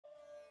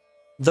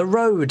The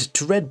road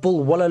to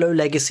Redbull Wololo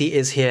Legacy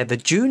is here. The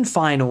June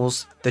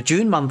finals, the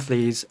June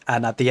monthlies,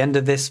 and at the end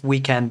of this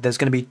weekend, there's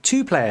going to be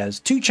two players,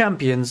 two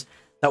champions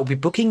that will be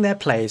booking their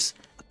place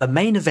at the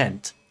main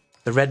event,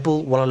 the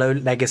Redbull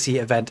Wololo Legacy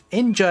event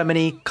in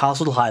Germany,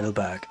 Castle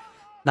Heidelberg.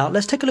 Now,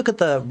 let's take a look at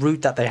the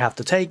route that they have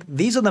to take.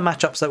 These are the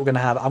matchups that we're going to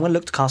have. I'm going to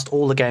look to cast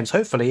all the games,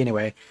 hopefully,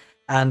 anyway.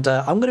 And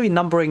I'm going to be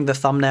numbering the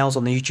thumbnails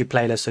on the YouTube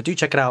playlist, so do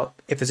check it out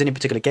if there's any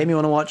particular game you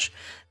want to watch,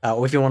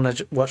 or if you want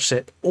to watch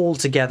it all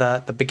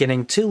together, the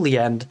beginning till the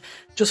end.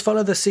 Just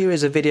follow the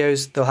series of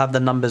videos, they'll have the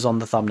numbers on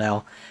the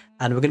thumbnail.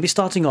 And we're going to be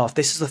starting off,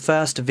 this is the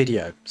first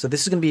video. So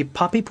this is going to be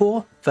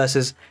Puppypaw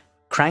versus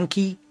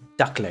Cranky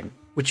Duckling,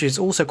 which is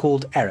also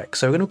called Erik.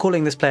 So we're going to be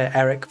calling this player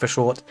Erik for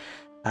short,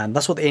 and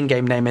that's what the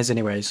in-game name is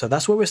anyway. So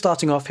that's where we're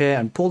starting off here,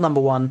 and pool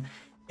number one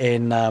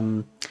in,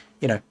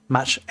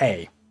 match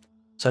A.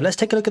 So let's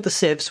take a look at the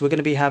civs. We're going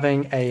to be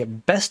having a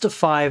best of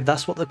 5.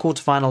 That's what the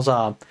quarterfinals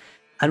are.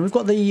 And we've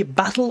got the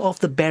Battle of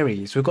the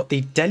Berries. We've got the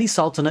Delhi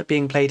Sultanate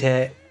being played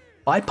here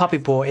by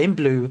Puppypaw in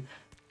blue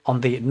on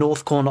the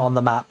north corner on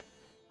the map,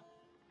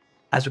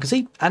 as we can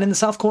see. And in the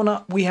south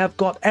corner, we have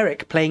got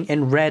Erik playing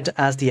in red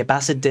as the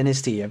Abbasid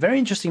dynasty. A very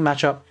interesting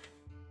matchup.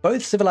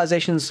 Both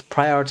civilizations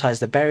prioritize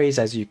the berries,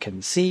 as you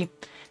can see.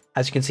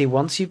 As you can see,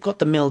 once you've got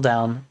the mill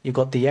down, you've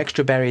got the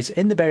extra berries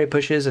in the berry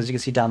pushes, as you can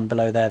see down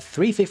below there,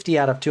 350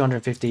 out of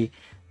 250.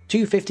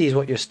 250 is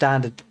what your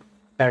standard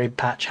berry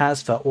patch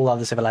has for all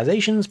other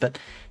civilizations, but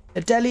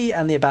the Delhi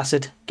and the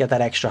Abbasid get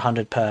that extra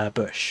 100 per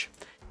bush.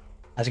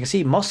 As you can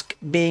see, mosque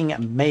being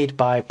made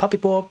by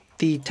Puppypaw.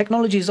 The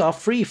technologies are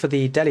free for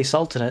the Delhi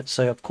Sultanate,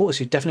 so of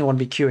course you definitely want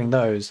to be queuing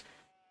those.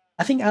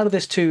 I think out of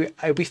this two,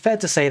 it would be fair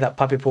to say that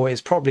Puppypaw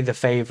is probably the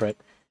favorite.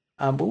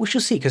 But we shall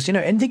see, because,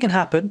 anything can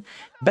happen.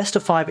 Best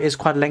of 5 is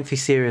quite a lengthy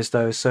series,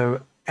 though, so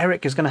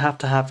Erik is going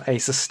to have a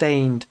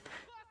sustained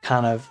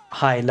kind of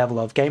high level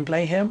of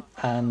gameplay here,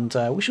 and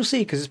we shall see,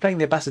 because he's playing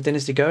the Abbasid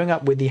dynasty, going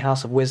up with the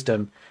House of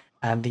Wisdom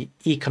and the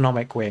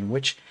economic wing,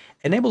 which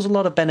enables a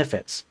lot of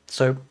benefits.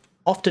 So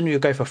often you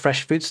go for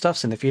fresh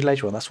foodstuffs in the feudal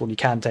age, well, that's what you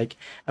can take,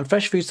 and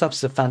fresh foodstuffs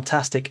is a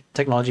fantastic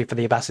technology for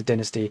the Abbasid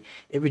dynasty.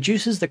 It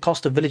reduces the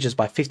cost of villages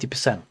by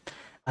 50%,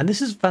 and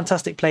this is a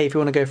fantastic play if you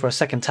want to go for a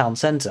second town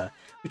centre,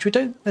 which we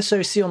don't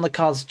necessarily see on the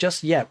cards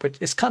just yet, but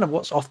it's kind of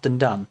what's often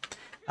done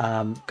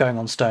going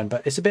on stone,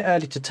 but it's a bit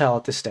early to tell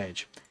at this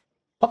stage.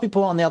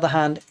 Puppypaw, on the other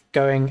hand,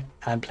 going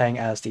and playing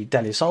as the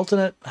Delhi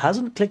Sultanate,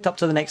 hasn't clicked up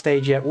to the next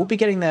stage yet. We'll be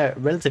getting there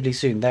relatively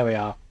soon. There we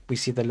are. We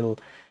see the little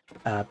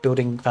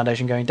building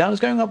foundation going down. It's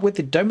going up with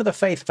the Dome of the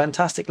Faith,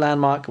 fantastic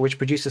landmark, which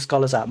produces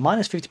scholars at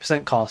minus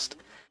 50% cost.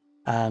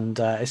 And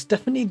it's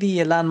definitely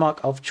the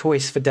landmark of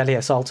choice for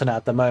Delhi Sultanate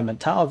at the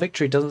moment. Tower of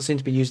Victory doesn't seem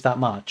to be used that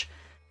much.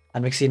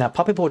 And we can see now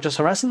Puppypaw just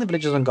harassing the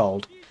villagers on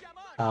gold.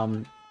 It's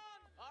going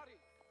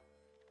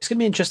to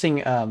be an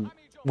interesting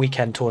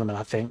weekend tournament,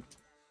 I think.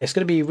 It's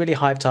going to be really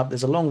hyped up.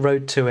 There's a long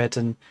road to it,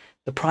 and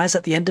the prize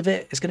at the end of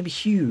it is going to be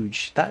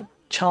huge. That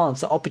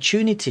chance, the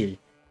opportunity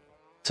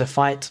to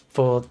fight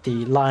for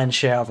the lion's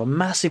share of a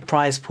massive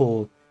prize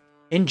pool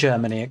in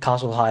Germany at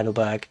Castle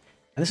Heidelberg.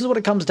 And this is what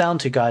it comes down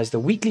to, guys. The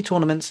weekly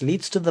tournaments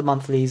leads to the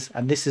monthlies,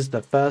 and this is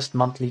the first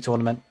monthly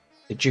tournament,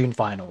 the June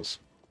finals.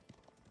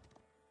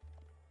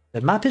 The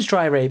map is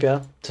Dry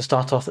Arabia to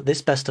start off at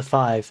this best of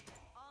 5.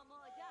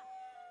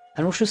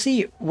 And we shall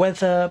see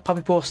whether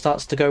Puppypaw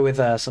starts to go with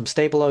some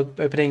stable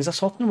openings.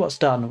 That's often what's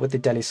done with the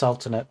Delhi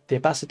Sultanate. The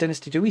Abbasid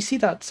dynasty, do we see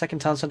that second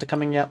town centre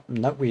coming yet?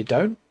 No, we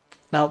don't.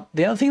 Now,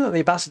 the other thing that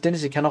the Abbasid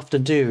dynasty can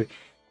often do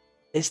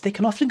is they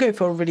can often go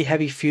for a really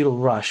heavy feudal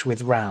rush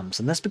with rams.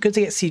 And that's because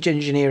they get siege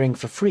engineering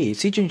for free.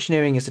 Siege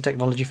engineering is the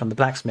technology from the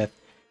blacksmith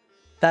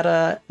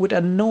that would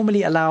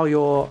normally allow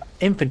your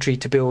infantry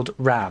to build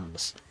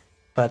rams.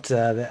 But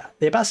the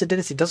Abbasid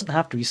dynasty doesn't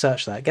have to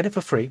research that. Get it for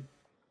free.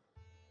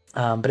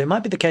 But it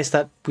might be the case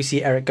that we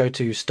see Erik go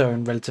to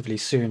stone relatively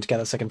soon to get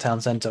that second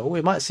town centre. Or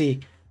we might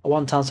see a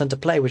one town centre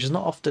play, which is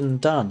not often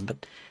done.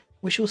 But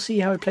we shall see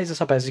how he plays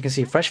this up. As you can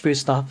see, fresh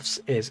foodstuffs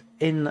is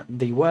in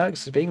the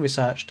works, is being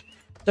researched.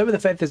 Dome of the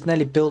Faith is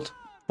nearly built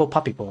for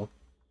Puppypaw.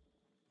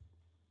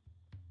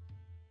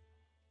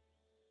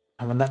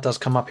 And when that does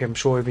come up here, I'm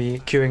sure he'll be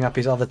queuing up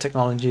his other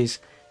technologies.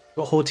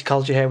 Got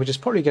horticulture here, which is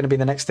probably going to be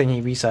the next thing he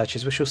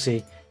researches, which we'll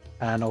see.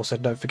 And also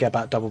don't forget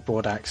about double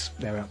broadaxe.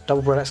 There we are,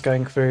 double broadaxe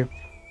going through,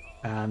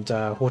 and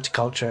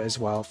horticulture as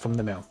well from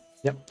the mill.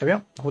 Yep, there we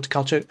are.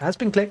 Horticulture has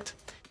been clicked.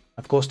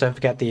 Of course, don't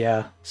forget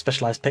the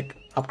specialized pick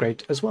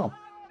upgrade as well.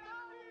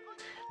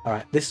 All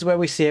right, this is where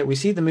we see it. We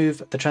see the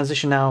move, the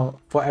transition now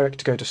for Erik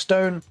to go to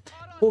stone.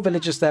 4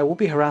 villagers there will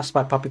be harassed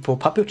by Puppypaw.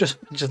 Puppypaw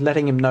just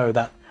letting him know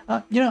that,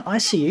 I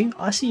see you.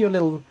 I see your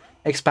little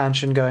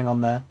expansion going on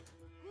there.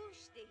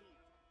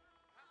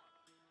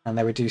 And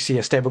there we do see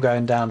a stable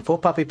going down for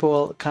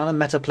Puppypaw. Kind of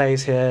meta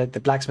plays here. The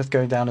blacksmith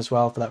going down as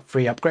well for that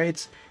free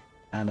upgrades.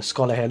 And a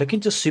scholar here looking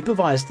to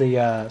supervise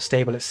the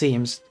stable, it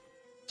seems.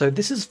 So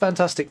this is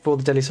fantastic for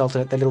the Delhi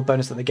Sultanate, the little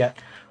bonus that they get.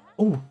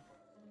 Oh,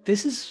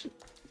 this is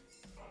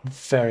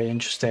very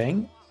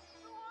interesting.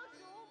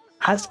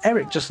 Has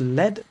Erik just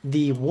led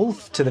the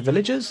wolf to the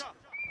villagers?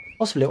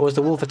 Possibly, or is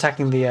the wolf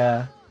attacking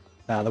the...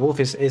 No, the wolf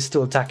is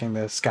still attacking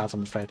the scout,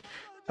 I'm afraid.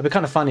 It'd be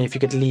kind of funny if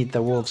you could lead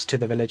the wolves to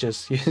the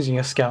villagers using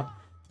a scout.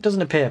 It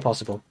doesn't appear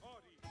possible.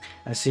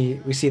 We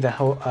see the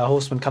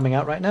horseman coming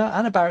out right now,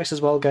 and a barracks as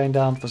well going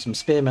down for some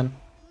spearmen.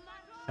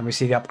 And we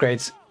see the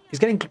upgrades. He's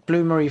getting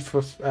Bloomery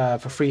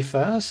for free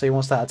first, so he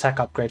wants that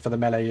attack upgrade for the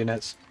melee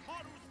units.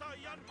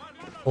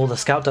 All the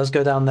scout does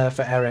go down there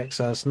for Erik,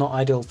 so it's not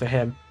ideal for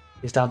him.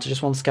 He's down to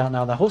just one scout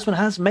now. The horseman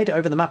has made it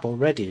over the map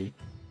already.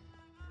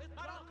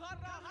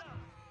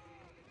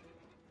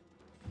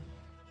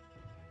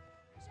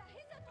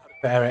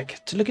 For Erik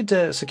to look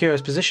into secure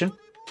his position.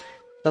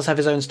 Does have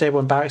his own stable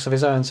and barracks of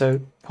his own, so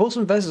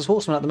horseman versus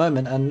horseman at the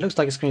moment, and looks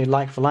like it's going to be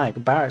like for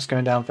like. Barracks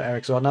going down for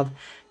Erik as well. Now,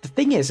 the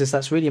thing is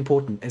that's really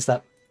important, is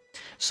that,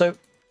 so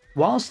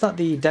whilst that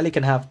the Delhi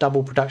can have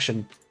double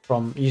production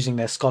from using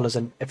their scholars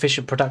and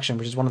efficient production,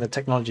 which is one of the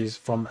technologies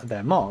from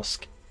their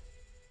mosque,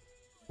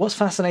 what's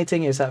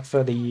fascinating is that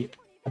for the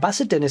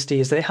Abbasid dynasty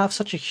is they have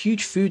such a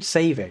huge food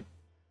saving,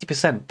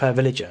 50% per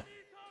villager.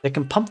 They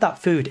can pump that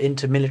food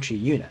into military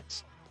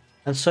units.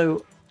 And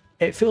so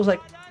it feels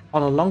like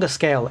on a longer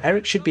scale,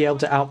 Erik should be able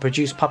to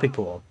outproduce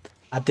Puppypaw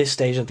at this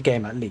stage of the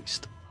game at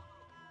least.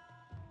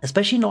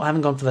 Especially not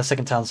having gone for the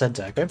second town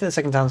centre. Going for the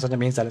second town centre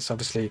means that it's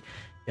obviously,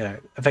 you know,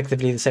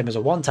 effectively the same as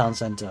a one town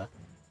centre.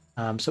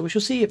 So we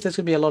shall see if there's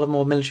going to be a lot of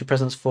more military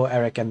presence for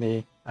Erik and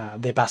the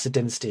Abbasid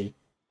dynasty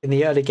in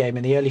the early game,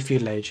 in the early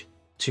feudal age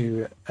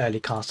to early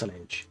castle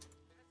age.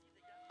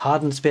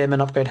 Hardened spearman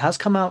upgrade has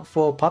come out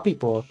for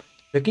Puppypaw,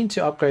 looking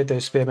to upgrade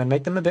those spearmen,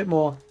 make them a bit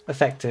more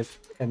effective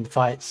in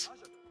fights.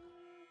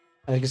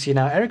 As you can see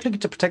now, Erik looking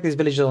to protect these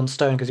villagers on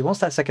stone because he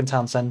wants that second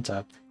town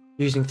centre,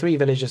 using three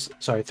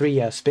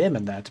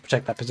spearmen there to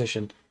protect that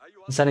position,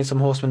 and sending some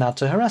horsemen out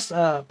to harass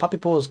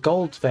Puppypaw's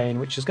gold vein,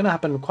 which is going to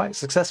happen quite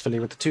successfully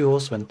with the two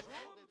horsemen.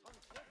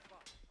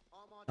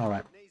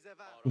 Alright,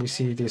 we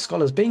see the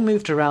scholars being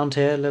moved around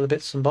here, little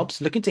bits and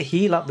bobs, looking to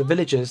heal up the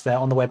villagers there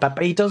on the way back,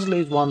 but he does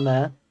lose one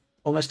there,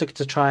 almost looking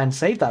to try and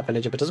save that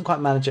villager, but doesn't quite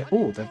manage it.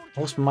 Oh, the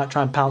horseman might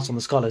try and pounce on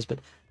the scholars, but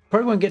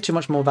probably won't get too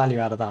much more value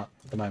out of that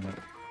at the moment.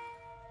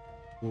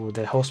 Ooh,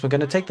 the horsemen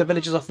going to take the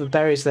villagers off the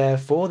berries there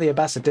for the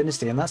Abbasid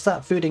dynasty, and that's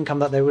that food income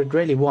that they would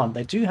really want.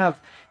 They do have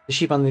the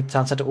sheep on the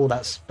town centre. Oh,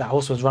 that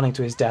horseman's running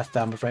to his death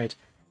there, I'm afraid.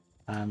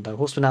 And the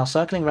horseman now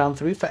circling around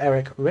through for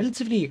Erik.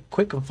 Relatively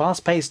quick and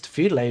fast-paced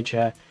feudal age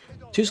here.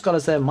 Two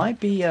scholars there might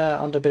be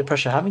under a bit of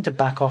pressure, having to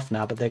back off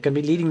now, but they're going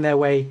to be leading their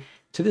way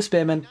to the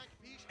spearmen.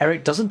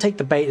 Erik doesn't take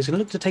the bait. He's going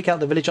to look to take out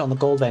the villager on the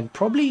gold vein.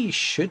 Probably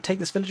should take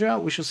this villager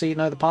out. We shall see.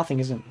 No, the pathing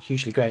isn't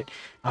hugely great.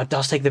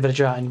 Does take the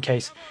villager out in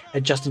case,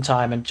 just in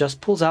time, and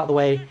just pulls out the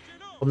way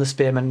from the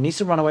spearman. Needs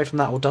to run away from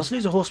that. Or does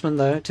lose a horseman,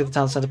 though, to the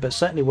town centre, but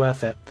certainly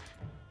worth it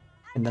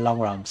in the long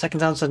run.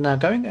 Second town centre now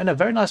going in a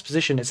very nice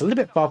position. It's a little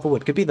bit far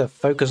forward. Could be the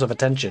focus of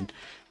attention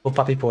for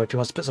Puppypaw if he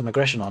wants to put some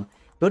aggression on.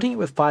 Building it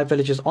with 5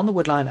 villagers on the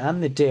wood line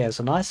and the deer.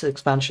 So nice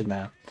expansion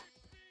there.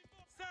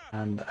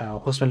 And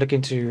horseman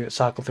looking to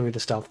cycle through the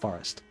stealth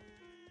forest.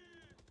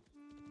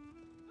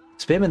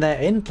 Spearman there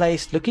in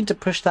place, looking to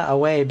push that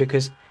away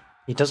because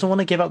he doesn't want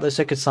to give up those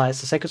sacred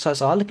sites. The sacred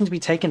sites are looking to be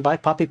taken by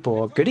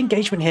Puppypaw. Good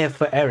engagement here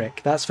for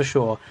Erik, that's for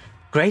sure.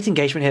 Great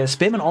engagement here.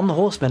 Spearman on the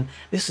horseman.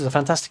 This is a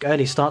fantastic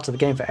early start to the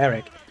game for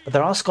Erik. But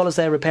there are scholars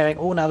there repairing.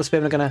 Oh, now the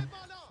spearmen are going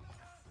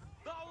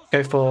to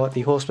go for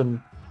the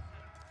horseman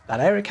that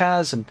Erik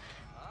has. And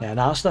yeah,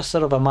 now it's just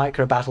sort of a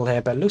micro battle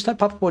here. But it looks like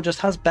Puppypaw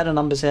just has better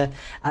numbers here.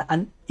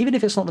 And even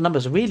if it's not the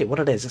numbers, really what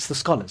it is, it's the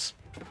scholars.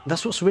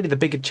 That's what's really the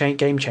big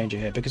game changer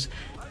here, because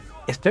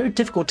it's very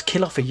difficult to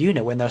kill off a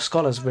unit when there are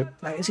scholars, with,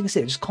 as you can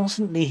see, just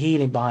constantly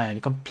healing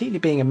behind, completely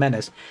being a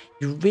menace.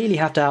 You really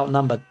have to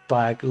outnumber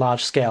by a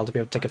large scale to be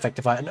able to take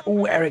effective fight. And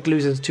oh, Erik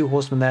loses 2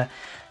 horsemen there,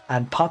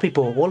 and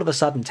Puppypaw all of a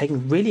sudden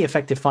taking really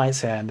effective fights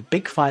here, and the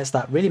big fights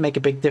that really make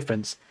a big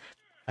difference.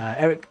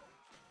 Erik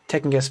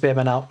taking a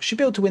spearman out should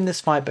be able to win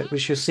this fight, but we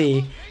shall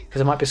see, because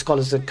there might be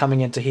scholars that are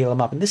coming in to heal him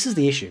up, and this is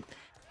the issue.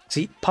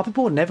 See,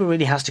 Puppypaw never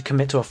really has to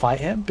commit to a fight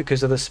here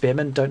because of the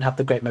spearmen don't have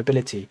the great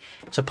mobility.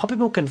 So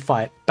Puppypaw can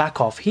fight, back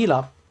off, heal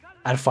up,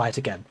 and fight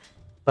again.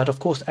 But of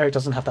course, Erik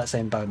doesn't have that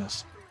same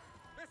bonus.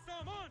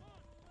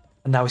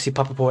 And now we see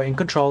Puppypaw in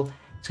control.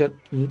 He's going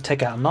to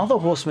take out another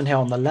horseman here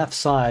on the left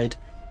side.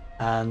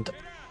 And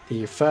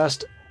the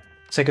first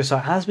sacred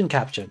site has been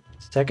captured.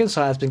 Second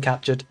site has been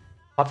captured.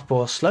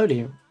 Puppypaw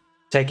slowly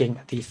taking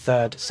the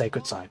third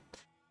sacred site.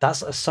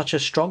 That's such a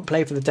strong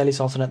play for the Delhi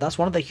Sultanate. That's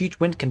one of the huge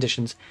win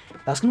conditions.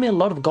 That's going to be a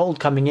lot of gold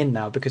coming in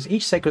now, because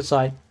each sacred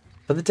site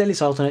for the Delhi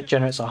Sultanate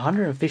generates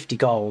 150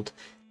 gold.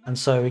 And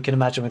so we can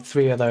imagine with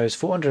 3 of those,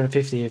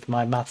 450 if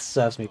my math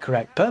serves me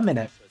correct, per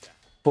minute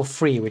for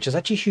free, which is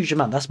actually a huge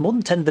amount. That's more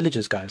than 10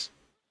 villagers, guys.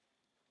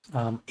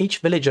 Each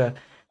villager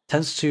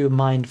tends to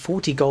mine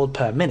 40 gold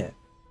per minute.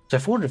 So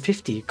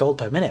 450 gold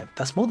per minute,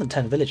 that's more than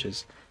 10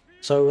 villagers.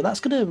 So that's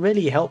going to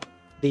really help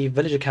the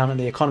villager count and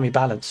the economy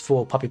balance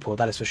for Puppypaw,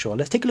 that is for sure.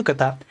 Let's take a look at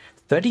that.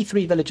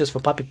 33 villagers for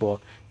Puppypaw,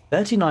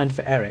 39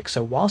 for Erik.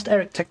 So whilst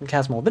Erik technically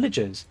has more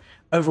villagers,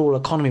 overall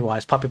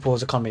economy-wise,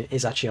 Puppypaw's economy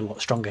is actually a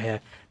lot stronger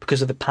here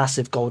because of the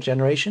passive gold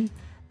generation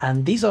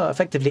And these are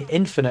effectively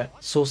infinite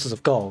sources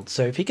of gold.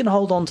 So if he can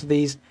hold on to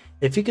these,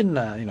 if he can,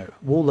 you know,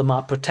 wall them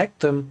up,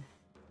 protect them,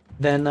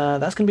 then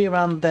that's going to be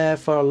around there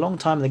for a long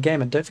time in the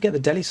game. And don't forget the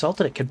Delhi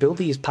Sultanate can build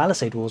these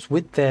palisade walls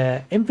with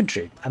their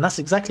infantry. And that's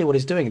exactly what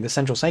he's doing in the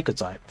central sacred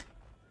site.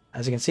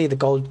 As you can see, the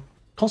gold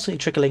constantly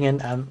trickling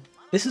in. And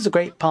this is a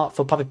great part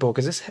for Puppypaw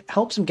because this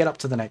helps him get up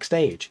to the next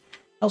stage.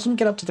 Helps him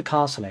get up to the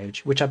castle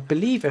age, which I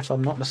believe, if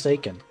I'm not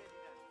mistaken,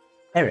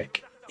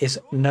 Erik is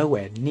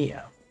nowhere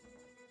near.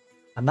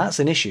 And that's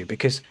an issue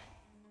because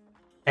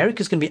Erik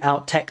is going to be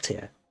out-teched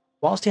here.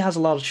 Whilst he has a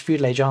large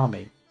feudal age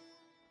army,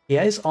 he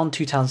is on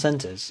 2 town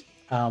centres.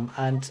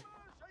 And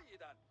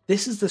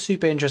this is the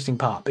super interesting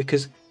part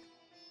because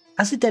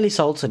as a Delhi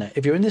Sultanate,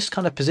 if you're in this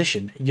kind of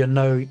position, you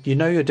know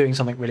you're doing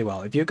something really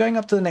well. If you're going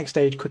up to the next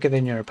stage quicker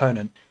than your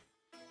opponent,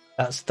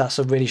 that's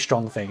a really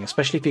strong thing,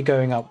 especially if you're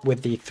going up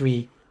with the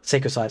 3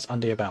 sacred sites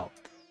under your belt.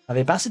 Now,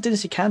 the Abbasid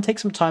dynasty can take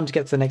some time to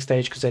get to the next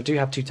stage because they do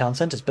have 2 town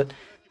centres, but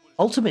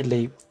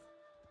ultimately,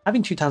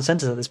 having 2 town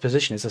centres at this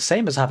position is the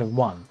same as having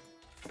 1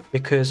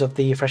 because of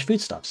the fresh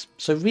foodstuffs.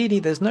 So really,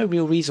 there's no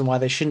real reason why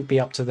they shouldn't be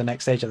up to the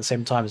next stage at the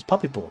same time as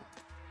Puppypaw,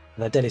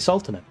 the Delhi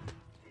Sultanate.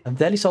 And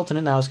Delhi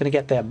Sultanate now is going to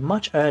get there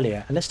much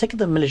earlier. And let's take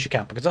the military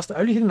count because that's the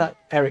only thing that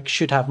Erik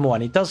should have more,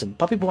 and he doesn't.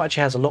 Puppypaw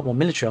actually has a lot more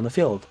military on the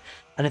field.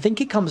 And I think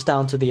it comes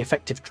down to the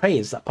effective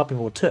trades that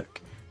Puppypaw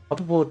took.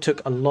 Puppypaw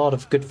took a lot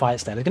of good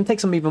fights there. They're going to take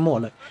some even more.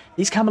 Look,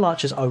 these camel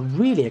archers are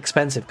really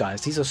expensive,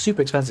 guys. These are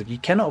super expensive. You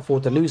cannot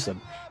afford to lose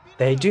them.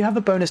 They do have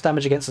a bonus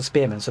damage against the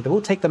spearmen, so they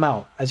will take them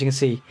out, as you can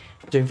see,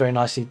 doing very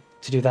nicely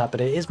to do that, but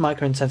it is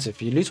micro-intensive.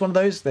 If you lose one of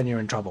those, then you're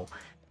in trouble.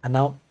 And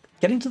now,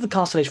 getting to the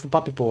castle age for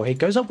Puppypaw, he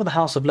goes up with the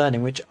House of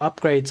Learning, which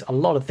upgrades a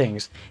lot of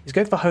things. He's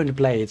going for honed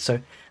blades, so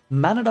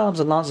man-at-arms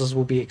and lancers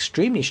will be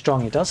extremely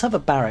strong. He does have a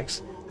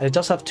barracks, and it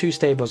does have 2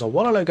 stables. A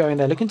Wololo going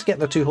there, looking to get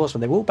the 2 horsemen.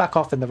 They will back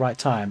off in the right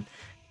time,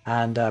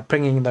 and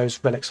bringing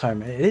those relics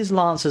home. It is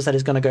lancers that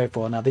he's going to go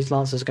for. Now, these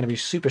lancers are going to be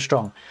super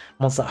strong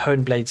once that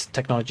honed blades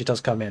technology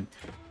does come in.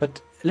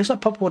 But it looks like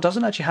Puppypaw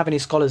doesn't actually have any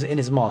scholars in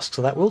his mosque,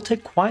 so that will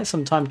take quite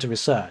some time to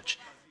research.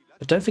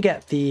 But don't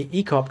forget, the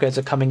eco upgrades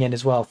are coming in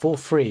as well for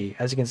free,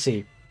 as you can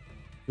see.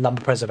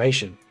 Lumber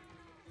preservation.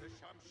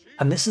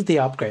 And this is the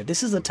upgrade.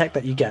 This is the tech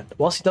that you get.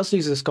 Whilst he does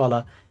lose a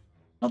scholar,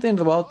 not the end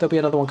of the world, there'll be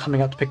another one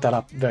coming up to pick that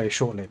up very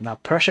shortly. Now,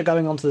 pressure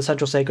going onto the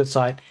central sacred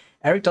site.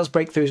 Erik does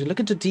break through. He's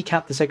looking to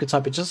decap the sacred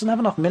site, but doesn't have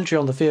enough military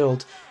on the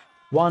field.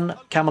 1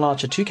 camel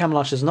archer, 2 camel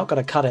archers is not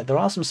going to cut it. There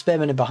are some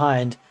spearmen in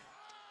behind,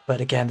 but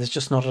again, there's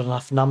just not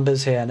enough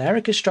numbers here. And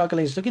Erik is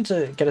struggling. He's looking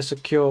to get a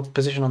secure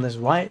position on this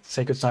right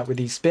sacred site with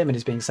these spearmen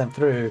he's being sent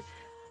through.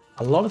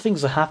 A lot of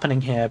things are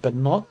happening here, but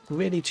not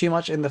really too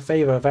much in the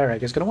favour of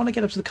Erik. He's going to want to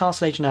get up to the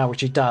castle age now,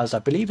 which he does. I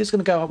believe he's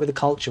going to go up with the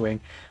culture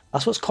wing.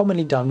 That's what's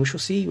commonly done. We shall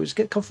see. We'll just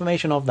get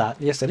confirmation of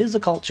that. Yes, it is the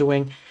culture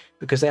wing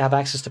because they have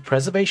access to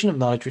preservation of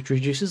knowledge, which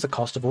reduces the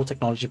cost of all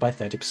technology by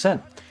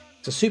 30%.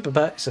 It's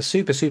a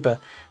super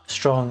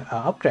strong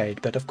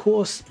upgrade, but of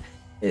course,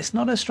 it's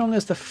not as strong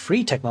as the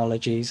free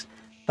technologies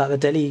that the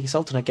Delhi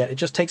Sultanate get. It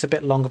just takes a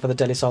bit longer for the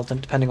Delhi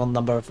Sultanate, depending on the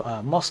number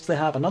of mosques they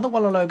have. Another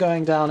Wololo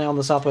going down here on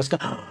the southwest.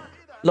 A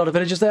lot of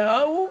villagers there.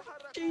 Oh,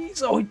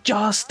 jeez. Oh, he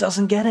just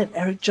doesn't get it.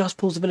 Erik just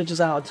pulls the villagers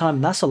out of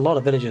time. That's a lot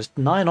of villagers.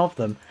 9 of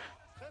them.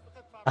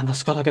 And the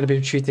Scott are going to be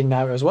retreating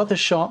now. It was worth a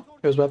shot.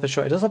 It was worth a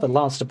shot. It does have a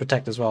lance to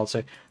protect as well.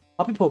 So,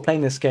 Puppypaw playing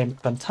this game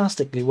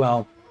fantastically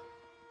well.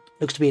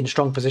 Looks to be in a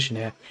strong position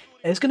here.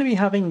 It's going to be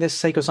having this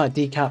sacred site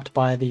decapped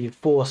by the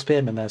 4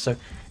 spearmen there. So,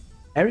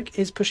 Erik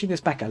is pushing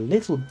this back a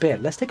little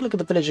bit. Let's take a look at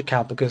the villager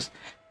count because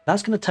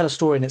that's going to tell a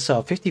story in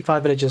itself.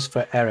 55 villagers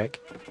for Erik.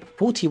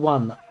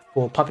 41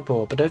 for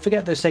Puppypaw. But don't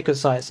forget those sacred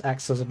sites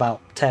acts as about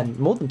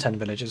 10, more than 10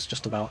 villagers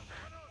just about.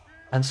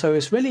 And so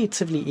it's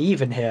relatively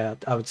even here,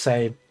 I would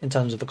say, in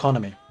terms of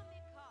economy.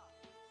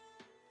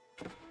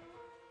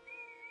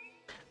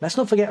 Let's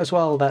not forget as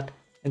well that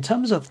in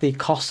terms of the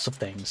costs of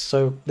things,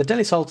 so the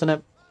Delhi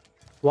Sultanate,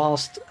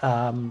 whilst they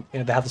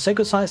have the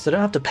sacred sites, they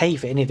don't have to pay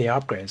for any of the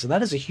upgrades, and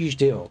that is a huge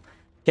deal.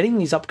 Getting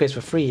these upgrades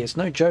for free is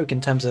no joke in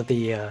terms of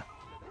the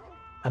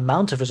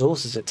amount of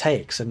resources it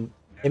takes, and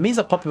it means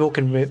that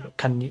Puppypaw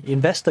can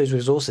invest those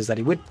resources that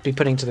he would be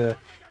putting to the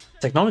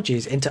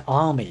technologies into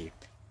army.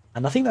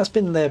 And I think that's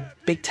been the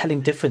big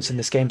telling difference in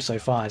this game so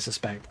far, I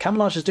suspect.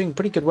 Camouflage is doing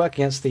pretty good work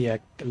against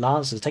the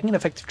Lancers, taking an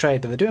effective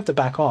trade, but they do have to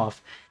back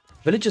off.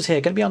 Villagers here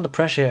are going to be under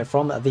pressure here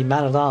from the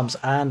Man-at-Arms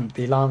and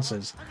the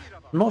Lancers.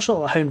 I'm not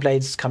sure Hone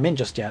Blades come in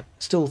just yet.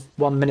 Still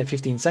 1 minute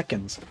 15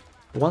 seconds.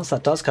 But once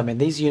that does come in,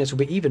 these units will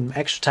be even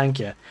extra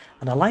tankier.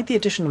 And I like the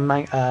addition of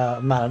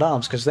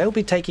Man-at-Arms because they'll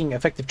be taking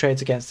effective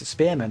trades against the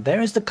Spearmen.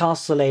 There is the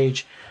Castle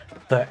Age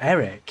for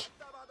Erik.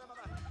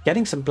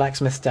 Getting some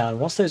blacksmiths down.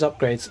 Once those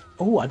upgrades...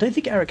 Oh, I don't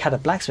think Erik had a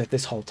blacksmith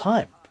this whole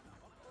time.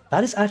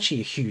 That is actually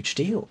a huge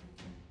deal.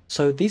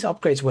 So these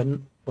upgrades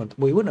wouldn't...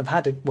 We wouldn't have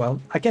had it.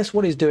 Well, I guess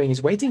what he's doing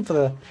is waiting for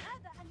the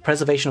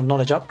preservation of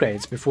knowledge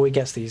upgrades before he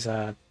gets these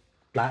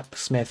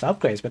blacksmith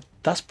upgrades. But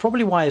that's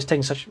probably why he's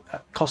taking such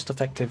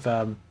cost-effective...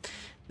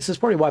 this is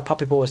probably why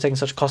Puppypaw was taking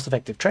such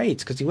cost-effective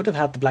trades, because he would have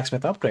had the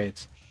blacksmith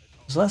upgrades.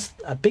 So that's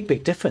a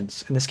big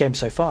difference in this game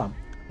so far.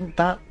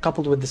 That,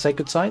 coupled with the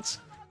sacred sites,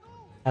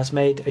 has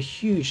made a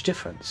huge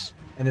difference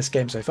in this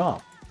game so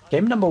far.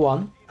 Game number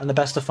 1 and the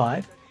best of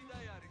 5,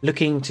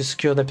 looking to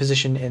secure their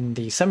position in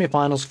the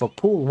semi-finals for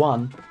Pool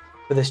 1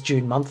 for this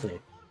June monthly.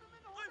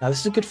 Now this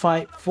is a good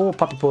fight for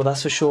Puppypaw,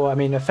 that's for sure. I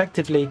mean,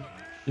 effectively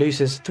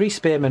loses 3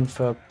 spearmen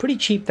for pretty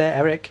cheap there,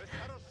 Erik.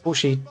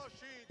 Unfortunately,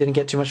 didn't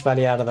get too much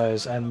value out of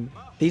those, and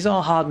these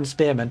are hardened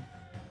spearmen.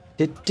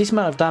 Did a decent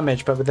amount of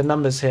damage, but with the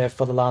numbers here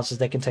for the Lancers,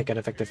 they can take an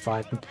effective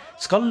fight. And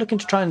Scholar looking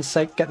to try and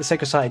get the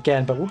Sacred Site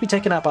again, but will be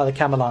taken out by the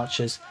Camel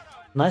Archers.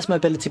 Nice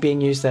mobility being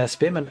used there.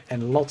 Spearmen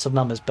in lots of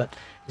numbers, but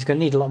he's going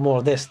to need a lot more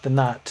of this than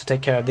that to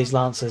take care of these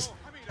Lancers.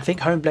 I think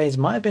Homeblades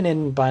might have been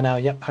in by now.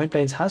 Yep,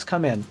 Homeblades has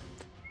come in.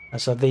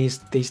 And so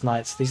these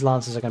Knights, these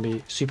Lancers are going to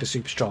be super,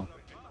 super strong.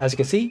 As you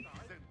can see,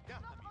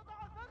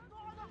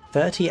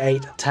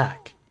 38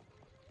 attack.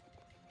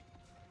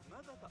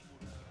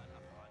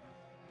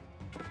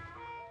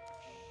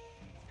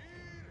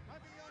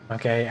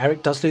 Okay,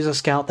 Erik does lose a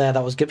scout there.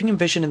 That was giving him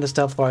vision in the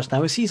Stealth Forest.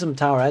 Now we see some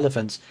Tower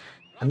Elephants.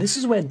 And this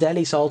is where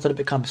Delhi's Alternate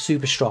becomes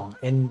super strong.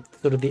 In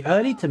sort of the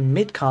early to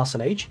mid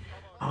Castle Age.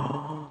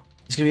 Oh,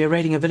 there's going to be a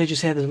raiding of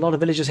villagers here. There's a lot of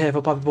villagers here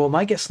for Puppypaw.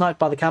 Might get sniped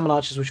by the Camel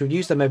Archers, which will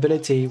use their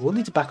mobility. We'll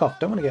need to back off.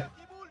 Don't want to get...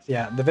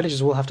 Yeah, the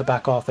villagers will have to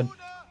back off. And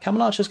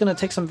Camel Archer's going to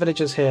take some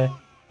villagers here.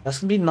 That's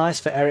going to be nice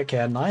for Erik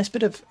here. Nice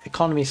bit of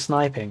economy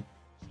sniping.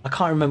 I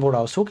can't remember what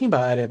I was talking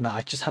about earlier than that.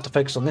 I just had to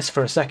focus on this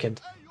for a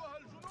second.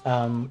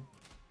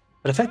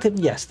 But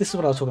effectively, yes, this is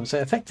what I was talking about. So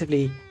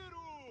effectively,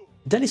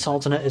 Delhi's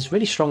Alternate is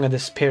really strong in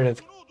this period of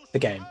the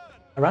game.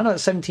 Around about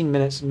 17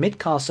 minutes,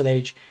 mid-Castle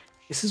Age,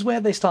 this is where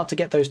they start to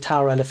get those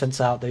Tower Elephants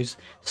out. Those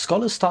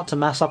Scholars start to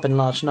mass up in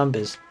large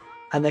numbers,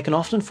 and they can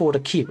often afford a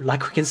keep,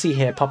 like we can see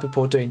here,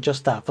 Puppypaw doing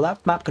just that. For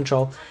that map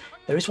control,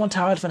 there is one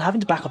Tower Elephant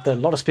having to back up. There are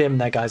a lot of spearmen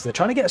there, guys. They're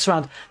trying to get us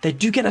around. They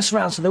do get us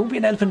around, so there will be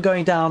an elephant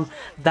going down.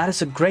 That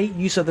is a great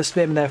use of the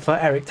spearmen there for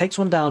Erik. Takes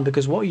one down,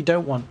 because what you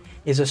don't want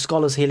is a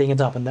Scholars healing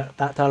it up, and that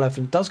Tower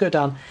Elephant does go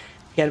down.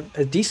 Again,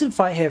 a decent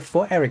fight here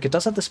for Erik. It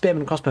does have the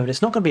spearman crossbow, but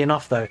it's not going to be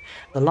enough, though.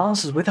 The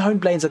Lancers with home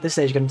blades at this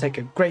stage are going to take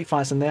a great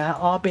fight, and they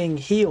are being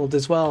healed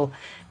as well.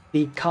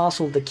 The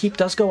castle, the keep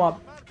does go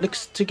up.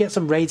 Looks to get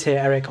some raids here,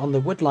 Erik, on the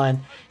wood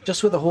line.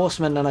 Just with a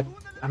horseman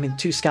and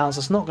 2 scouts,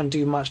 it's not going to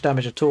do much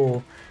damage at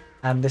all.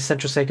 And this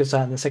central sacred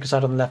site and the sacred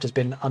site on the left has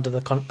been under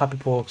the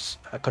Puppypaw's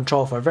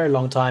control for a very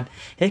long time.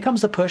 Here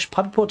comes the push.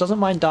 Puppypaw doesn't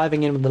mind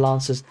diving in with the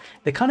Lancers.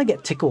 They kind of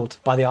get tickled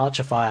by the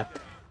archer fire.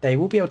 They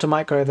will be able to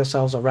micro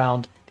themselves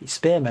around the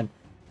spearmen.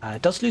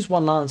 It does lose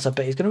one Lancer,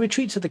 but he's going to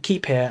retreat to the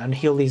keep here and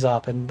heal these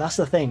up. And that's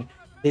the thing.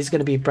 These are going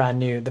to be brand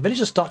new. The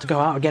villagers start to go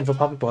out again for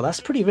Puppypaw. That's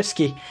pretty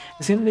risky.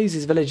 He's going to lose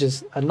these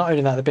villagers. And not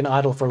only that, they've been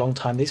idle for a long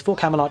time. These 4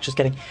 Camel Archers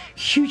getting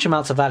huge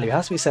amounts of value.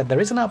 As we said, there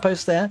is an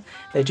outpost there.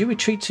 They do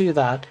retreat to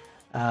that.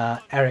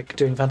 Erik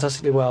doing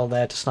fantastically well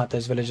there to snipe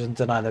those villagers and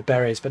deny their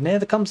berries. But near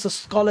comes the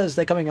Scholars.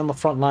 They're coming on the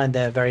front line.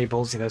 They're very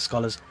ballsy, those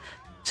Scholars.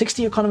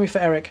 60 economy for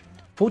Erik.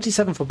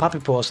 47 for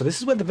Puppypaw, so this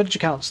is where the villager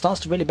count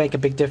starts to really make a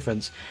big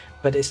difference.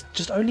 But it's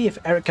just only if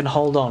Erik can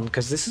hold on,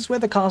 because this is where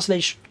the castle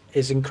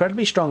is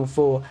incredibly strong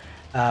for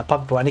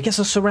Puppypaw. And he gets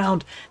us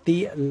around.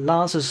 The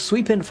Lancers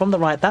sweep in from the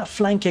right. That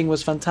flanking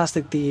was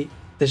fantastic.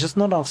 There's just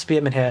not enough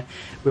spearmen here.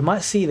 We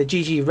might see the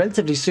GG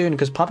relatively soon,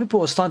 because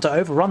Puppypaw is starting to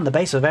overrun the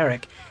base of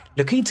Erik.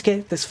 Looking to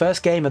get this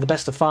first game of the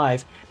best of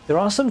 5. There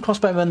are some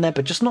crossbowmen there,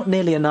 but just not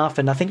nearly enough.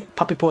 And I think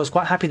Puppypaw is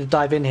quite happy to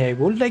dive in here.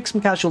 We'll take some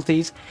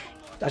casualties.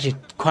 Actually,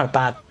 quite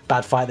a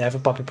bad fight there for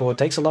Puppypaw.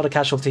 Takes a lot of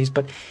casualties,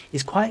 but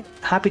he's quite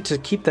happy to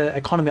keep the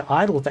economy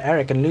idle for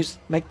Erik and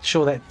make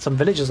sure that some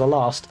villagers are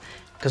lost,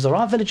 because there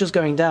are villagers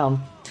going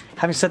down.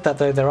 Having said that,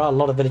 though, there are a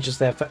lot of villagers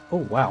there for... Oh,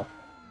 wow.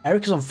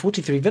 Erik is on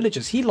 43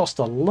 villagers. He lost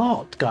a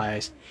lot,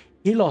 guys.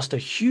 He lost a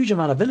huge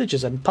amount of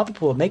villagers, and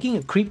Puppypaw making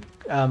a creep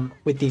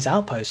with these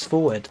outposts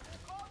forward.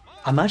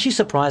 I'm actually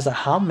surprised at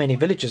how many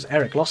villagers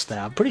Erik lost there.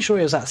 I'm pretty sure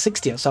he was at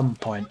 60 at some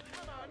point.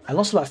 I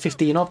lost about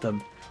 15 of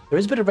them. There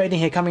is a bit of raiding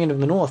here coming in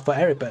from the north for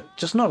Erik, but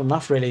just not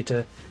enough really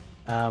to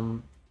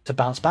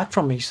bounce back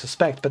from, you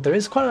suspect. But there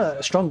is quite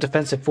a strong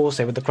defensive force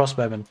here with the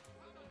crossbowmen.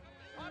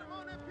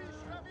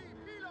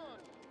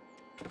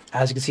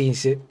 As you can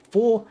see,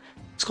 4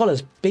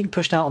 Scholars being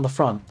pushed out on the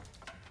front,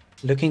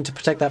 looking to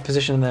protect that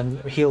position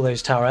and then heal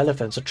those Tower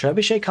Elephants. So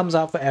Trebuchet comes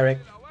out for Erik.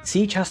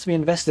 Siege has to be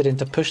invested in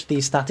to push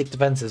these static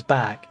defenses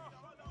back.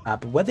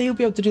 But whether he'll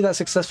be able to do that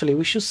successfully,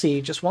 we shall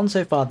see. Just one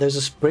so far. There's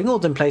a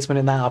Springald emplacement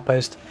in that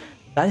outpost.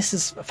 This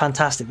is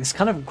fantastic. This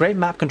kind of great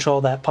map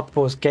control that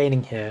Puppypaw is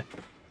gaining here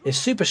is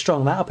super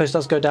strong. That outpost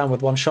does go down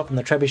with one shot from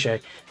the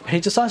Trebuchet. But he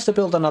decides to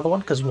build another one,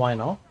 because why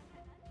not?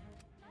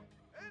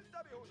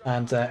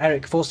 And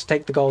Erik forced to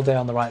take the gold there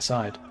on the right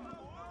side.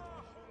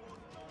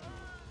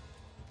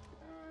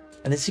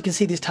 And as you can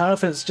see, these Tower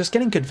Elephants just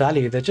getting good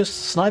value. They're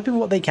just sniping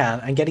what they can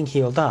and getting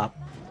healed up.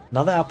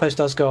 Another outpost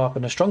does go up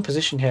in a strong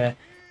position here.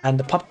 And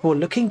the Puppypaw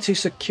looking to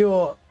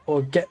secure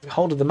or get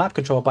hold of the map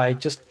control by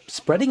just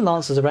spreading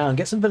Lancers around,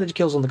 get some village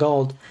kills on the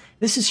gold.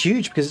 This is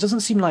huge, because it doesn't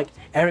seem like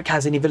Erik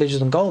has any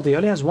villagers on gold. He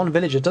only has 1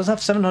 villager, does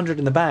have 700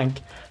 in the bank.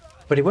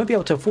 but he won't be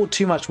able to afford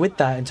too much with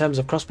that in terms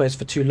of crossbows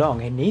for too long.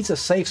 He needs a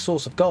safe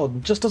source of gold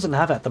and just doesn't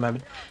have it at the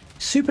moment.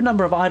 Super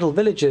number of idle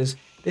villagers.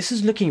 This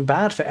is looking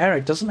bad for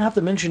Erik. Doesn't have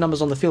the military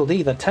numbers on the field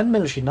either. 10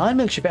 military, 9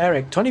 military for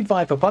Erik,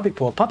 25 for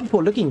Puppypaw.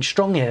 Puppypaw looking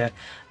strong here,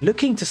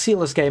 looking to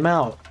seal this game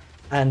out.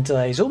 And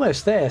he's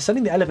almost there,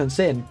 sending the elephants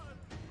in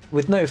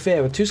with no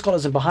fear, with 2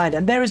 scholars in behind.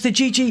 And there is the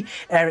GG.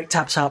 Erik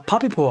taps out.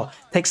 Puppypaw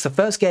takes the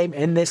first game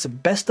in this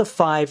best of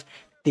 5,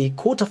 the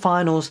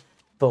quarterfinals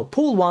for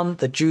Pool 1,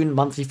 the June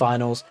monthly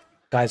finals.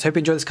 Guys, hope you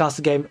enjoy this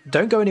caster game.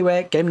 Don't go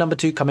anywhere. Game number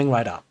 2 coming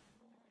right up.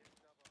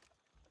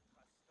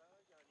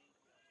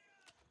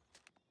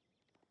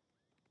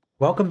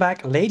 Welcome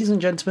back, ladies and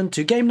gentlemen,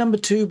 to game number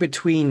 2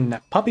 between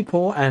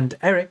Puppypaw and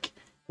Erik.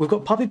 We've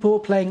got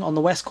Puppypaw playing on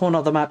the west corner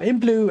of the map in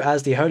blue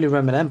as the Holy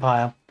Roman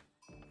Empire.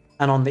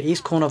 And on the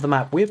east corner of the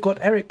map, we've got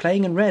Erik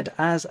playing in red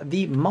as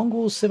the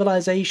Mongol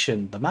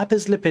civilization. The map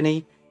is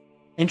Lipiny.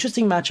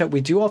 Interesting matchup. We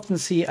do often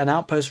see an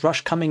outpost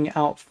rush coming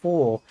out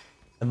for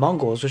the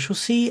Mongols, which we'll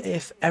see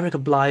if Erik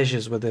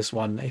obliges with this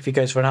one, if he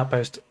goes for an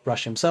outpost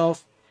rush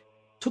himself.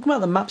 Talking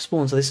about the map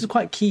spawn, so this is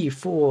quite key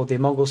for the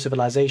Mongol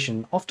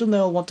civilization. Often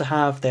they'll want to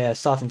have their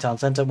starting town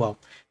center. Well,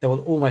 they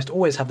will almost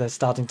always have their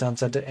starting town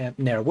center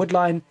near a wood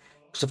line,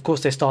 because of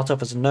course they start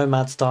off as a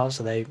nomad start,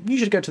 so they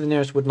usually go to the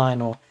nearest wood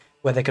line or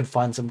where they can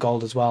find some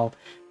gold as well.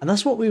 And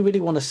that's what we really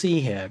want to see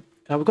here.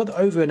 Now we've got the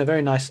Over in a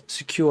very nice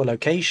secure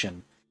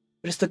location,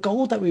 but it's the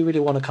gold that we really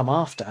want to come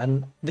after.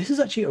 And this is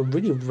actually a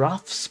really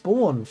rough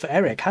spawn for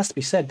Erik, has to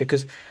be said,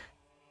 because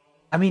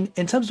I mean,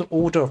 in terms of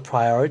order of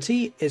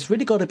priority, it's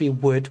really got to be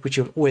wood, which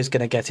you're always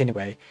going to get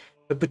anyway.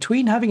 But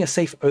between having a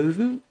safe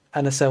Ovu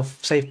and a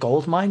safe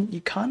gold mine,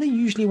 you kind of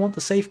usually want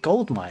the safe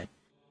gold mine.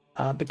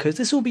 Because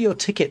this will be your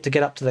ticket to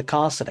get up to the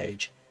castle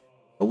age.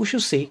 But we shall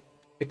see.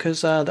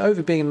 Because the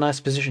Ovu being in a nice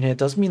position here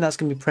does mean that's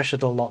going to be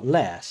pressured a lot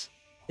less.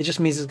 It just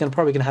means it's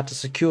probably going to have to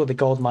secure the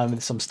gold mine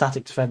with some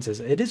static defenses.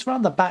 It is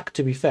around the back,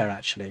 to be fair,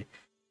 actually.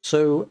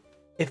 So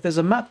if there's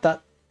a map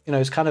that, you know,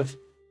 is kind of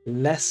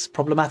less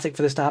problematic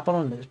for this to happen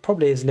on, it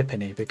probably is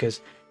Lipiny,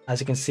 because as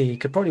you can see, you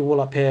could probably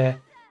wall up here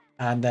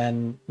and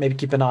then maybe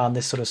keep an eye on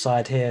this sort of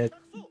side here.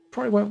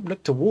 Probably won't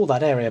look to wall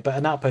that area, but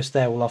an outpost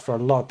there will offer a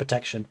lot of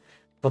protection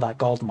for that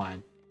gold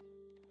mine.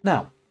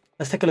 Now,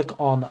 let's take a look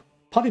on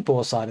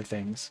Puppypaw's side of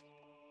things.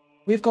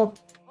 We've got,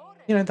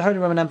 you know, the Holy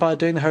Roman Empire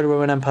doing the Holy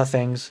Roman Empire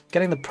things,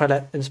 getting the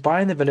prelate,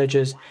 inspiring the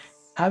villagers,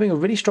 having a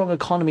really strong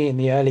economy in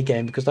the early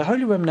game, because the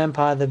Holy Roman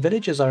Empire, the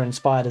villagers are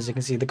inspired, as you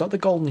can see. They've got the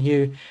golden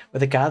hue where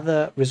they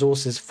gather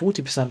resources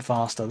 40%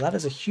 faster. That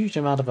is a huge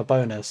amount of a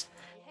bonus.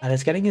 And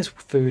it's getting his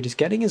food, he's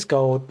getting his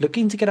gold,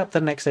 looking to get up to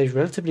the next stage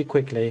relatively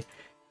quickly.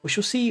 We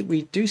shall see,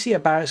 we do see a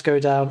barracks go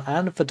down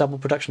and for double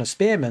production of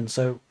spearmen,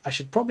 so I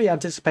should probably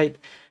anticipate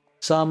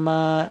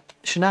some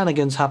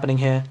shenanigans happening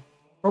here.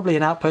 Probably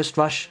an outpost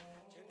rush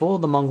for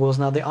the Mongols.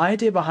 Now the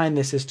idea behind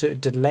this is to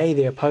delay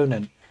the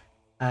opponent.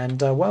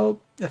 And,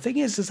 well, the thing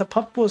is that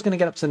Puppypaw is going to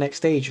get up to the next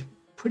stage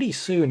pretty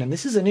soon. And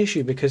this is an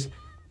issue because,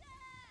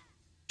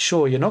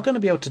 sure, you're not going to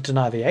be able to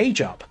deny the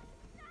age up.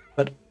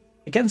 But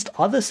against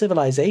other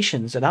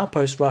civilizations, an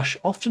outpost rush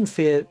often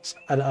fates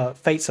a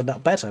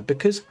lot better.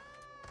 Because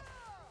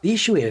the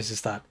issue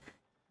is that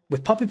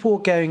with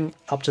Puppypaw going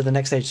up to the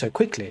next stage so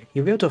quickly,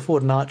 you'll be able to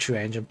afford an archery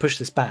range and push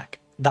this back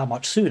that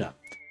much sooner.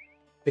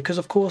 Because,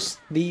 of course,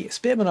 the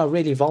spearmen are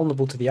really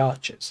vulnerable to the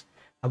archers.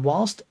 And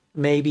whilst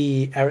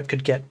maybe Erik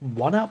could get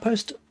one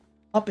outpost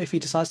up if he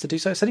decides to do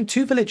so, sending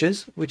 2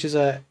 villagers, which is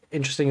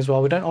interesting as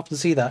well. We don't often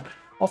see that.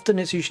 Often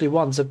it's usually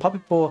one. So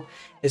Puppypaw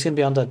is going to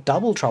be under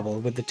double trouble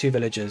with the 2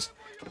 villagers.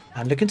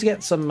 And looking to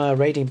get some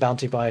raiding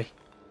bounty by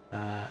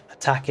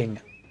attacking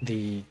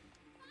the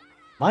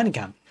mining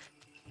camp.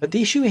 But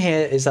the issue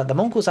here is that the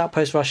Mongols'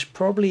 outpost rush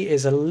probably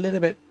is a little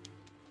bit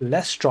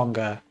less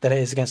stronger than it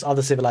is against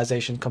other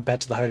civilizations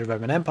compared to the Holy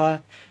Roman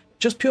Empire.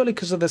 Just purely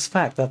because of this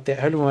fact that the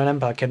Holy Roman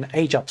Empire can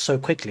age up so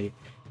quickly,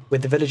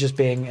 with the villagers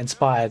being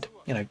inspired,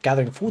 you know,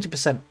 gathering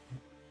 40%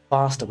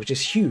 faster, which is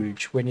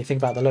huge when you think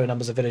about the low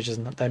numbers of villagers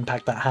and the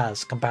impact that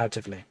has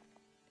comparatively.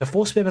 The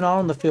 4 spearmen are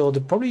on the field,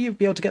 and probably you'll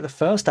be able to get the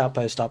first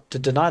outpost up to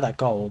deny that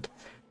gold,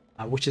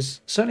 which is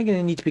certainly going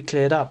to need to be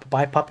cleared up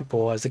by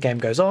Puppypaw as the game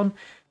goes on.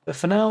 But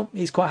for now,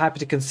 he's quite happy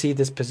to concede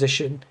this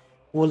position.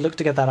 We'll look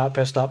to get that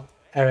outpost up,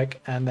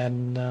 Erik, and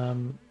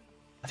then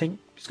I think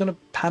he's going to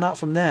pan out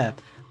from there.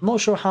 I'm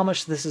not sure how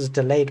much this has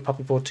delayed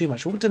Puppypaw too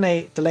much. We'll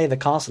delay the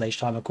castle age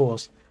time, of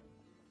course.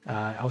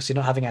 Obviously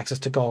not having access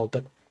to gold,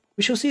 but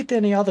we shall see if there are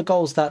any other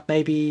goals that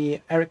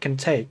maybe Erik can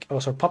take,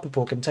 or sorry,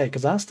 Puppypaw can take,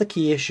 because that's the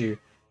key issue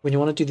when you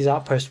want to do these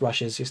outpost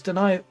rushes. Is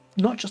deny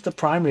not just the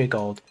primary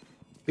gold,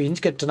 but you need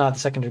to get denied the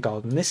secondary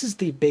gold. And this is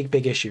the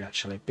big issue,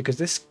 actually, because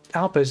this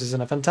outpost is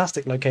in a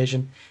fantastic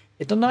location.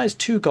 It denies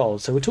 2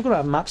 golds. So we're talking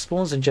about map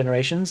spawns and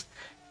generations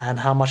and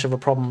how much of a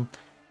problem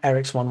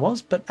Erik's one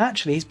was, but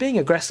actually he's being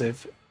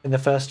aggressive in the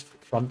first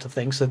front of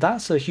things, so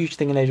that's a huge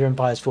thing in Age of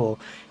Empires 4.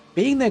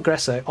 Being the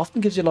aggressor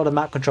often gives you a lot of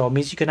map control,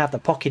 means you can have the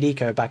pocket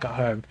eco back at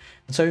home,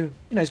 and so, you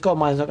know, his gold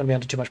mine is not going to be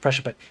under too much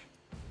pressure. But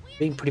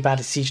being pretty bad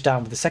to siege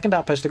down. With the second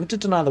outpost looking to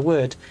deny the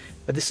wood,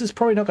 but this is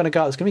probably not going to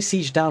go out. It's going to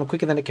be sieged down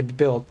quicker than it can be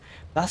built.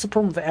 That's the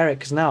problem for Erik,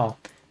 because now,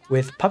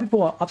 with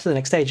Puppypaw up to the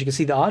next stage, you can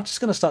see the archer's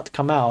going to start to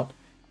come out,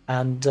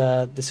 and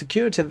the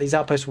security that these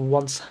outposts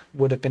once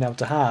would have been able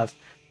to have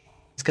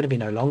is going to be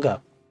no longer.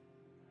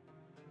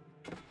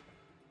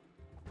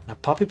 Now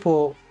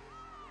Puppypaw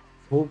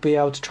will be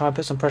able to try and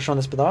put some pressure on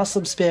this, but there are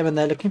some spearmen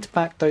there looking to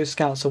back those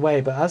scouts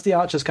away. But as the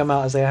archers come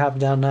out, as they have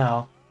down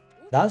now,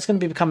 that's going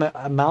to become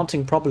a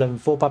mounting problem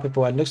for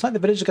Puppypaw. And it looks like the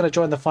villagers are going to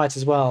join the fight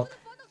as well.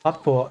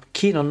 Puppypaw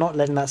keen on not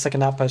letting that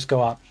second outpost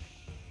go up.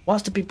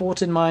 Wants to be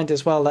brought in mind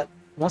as well that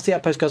once the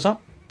outpost goes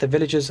up, the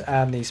villagers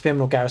and the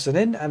spearmen will garrison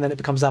in, and then it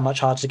becomes that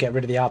much harder to get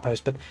rid of the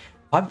outpost. But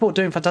Puppypaw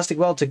doing fantastic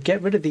well to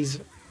get rid of these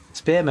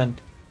spearmen,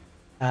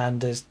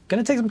 and is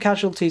going to take some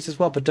casualties as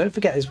well. But don't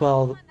forget as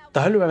well,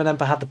 the Holy Roman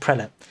Emperor had the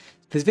prelate.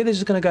 This village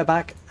is going to go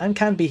back and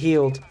can be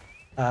healed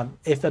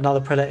if another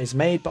prelate is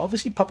made. But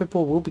obviously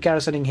Puppypaw will be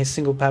garrisoning his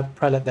single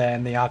prelate there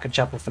in the Archon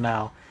Chapel for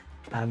now.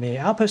 And the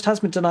outpost has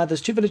been denied.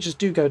 Those two villages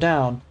do go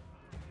down.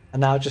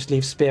 And now it just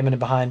leaves spearmen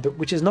behind, but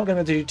which is not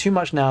going to do too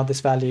much now,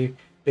 this value,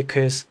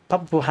 because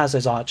Puppypaw has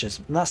those archers.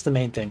 And that's the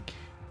main thing.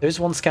 There is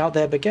one scout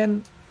there, but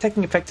again,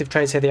 taking effective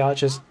trades here, the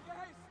archers.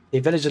 The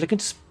villagers are looking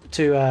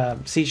to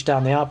siege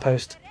down the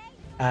outpost.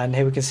 And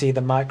here we can see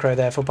the micro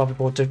there for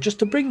Puppypaw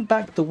to bring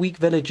back the weak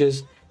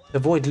villagers,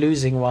 avoid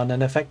losing one,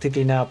 and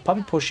effectively now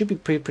Puppypaw should be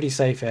pretty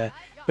safe here.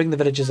 Bring the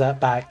villagers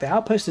back. The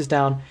outpost is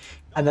down,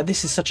 and that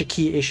this is such a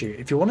key issue.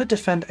 If you want to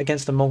defend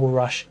against a Mongol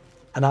rush,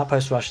 an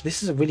outpost rush,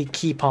 this is a really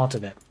key part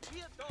of it.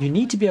 You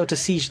need to be able to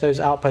siege those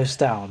outposts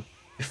down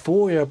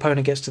before your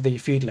opponent gets to the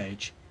feudal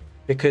age,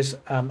 because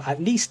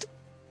at least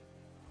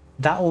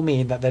that will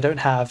mean that they don't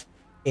have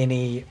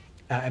any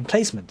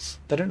emplacements.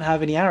 They don't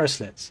have any arrow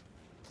slits,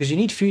 because you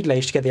need feudal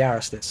age to get the arrow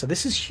slits. So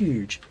this is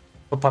huge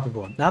for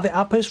Puppypaw. Now the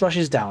outpost rush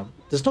is down.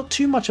 There's not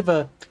too much of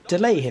a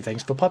delay here,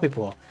 thanks for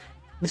Puppypaw.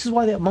 This is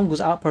why the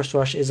Mongols' outpost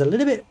rush is a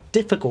little bit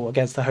difficult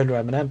against the Holy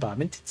Roman Empire. I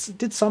mean, it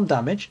did some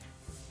damage.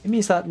 It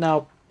means that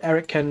now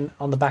Erik can,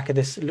 on the back of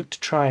this, look to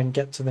try and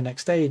get to the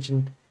next stage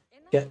and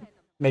get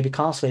maybe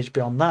castle age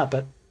beyond that.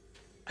 But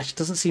it just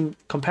doesn't seem,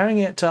 comparing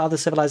it to other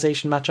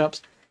civilization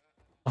matchups,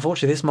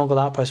 unfortunately this Mongol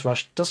outpost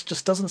rush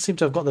just doesn't seem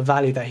to have got the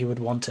value that he would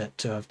want it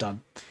to have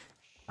done.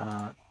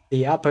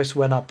 The outpost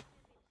went up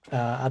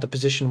at a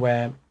position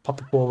where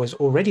Puppypaw was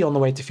already on the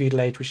way to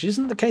feudal age, which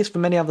isn't the case for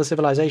many other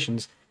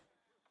civilizations.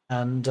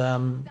 And you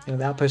know,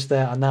 the outposts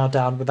there are now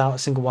down without a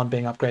single one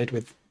being upgraded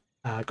with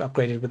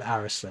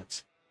arrow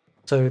slits.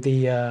 So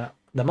the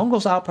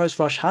Mongols' outpost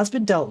rush has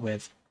been dealt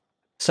with.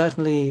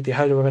 Certainly, the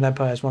Holy Roman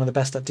Empire is one of the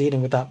best at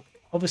dealing with that.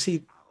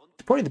 Obviously,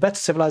 probably the better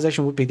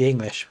civilization would be the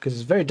English, because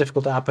it's very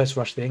difficult to outpost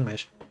rush the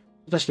English,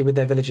 especially with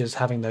their villagers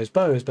having those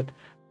bows. But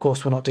of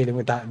course, we're not dealing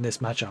with that in this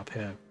matchup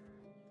here.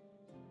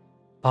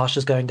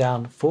 Pastures going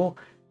down for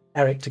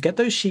Erik to get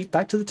those sheep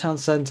back to the town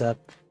centre.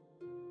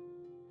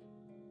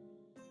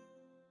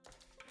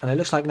 And it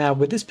looks like now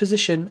with this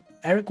position,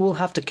 Erik will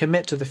have to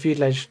commit to the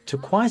feudal age to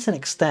quite an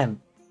extent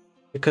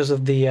because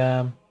of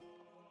the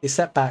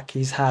setback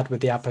he's had with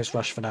the outpost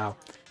rush for now.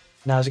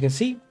 Now, as you can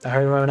see, the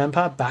Holy Roman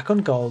Empire back on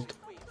gold,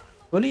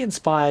 fully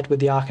inspired with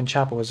the Archon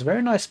Chapel. It's a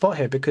very nice spot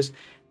here, because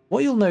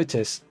what you'll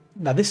notice,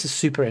 now this is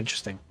super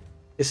interesting.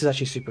 This is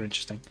actually super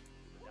interesting.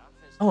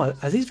 Oh,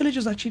 have these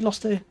villagers actually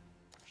lost their...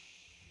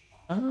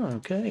 Oh,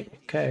 okay.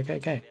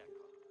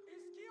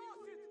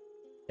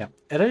 Yeah,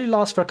 it only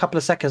lasts for a couple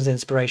of seconds of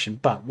inspiration,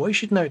 but what you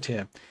should note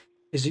here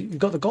is you've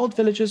got the gold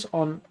villagers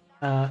on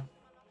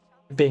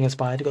being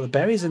inspired, you've got the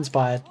berries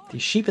inspired, the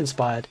sheep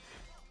inspired,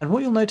 and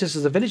what you'll notice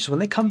is the villagers, when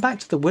they come back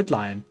to the wood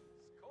line,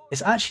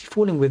 it's actually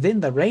falling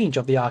within the range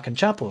of the Archon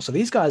Chapel, so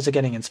these guys are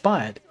getting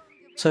inspired.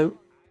 So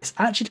it's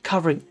actually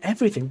covering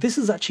everything. This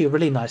is actually a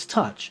really nice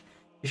touch.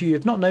 If you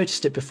have not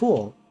noticed it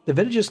before, the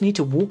villagers need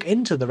to walk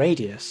into the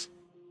radius,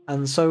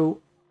 and so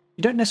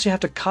you don't necessarily have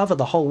to cover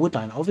the whole wood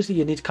line. Obviously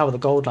you need to cover the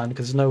gold line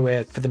because there's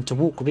nowhere for them to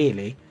walk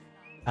really.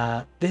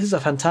 This is a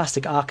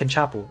fantastic Archon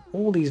Chapel.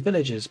 All these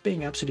villagers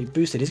being absolutely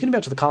boosted. He's going to be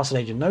up to the castle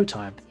age in no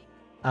time.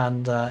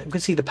 And you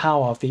can see the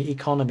power of the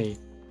economy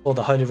for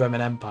the Holy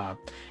Roman Empire.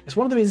 It's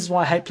one of the reasons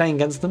why I hate playing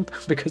against them,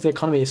 because the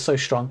economy is so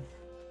strong.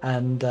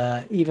 And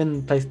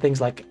even things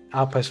like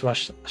Outpost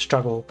Rush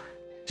struggle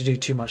to do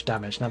too much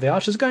damage. Now the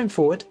archers are going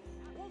forward,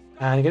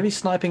 and you're going to be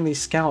sniping the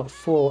scout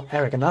for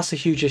Erik, and that's a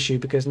huge issue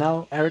because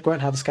now Erik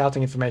won't have the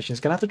scouting information. He's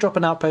going to have to drop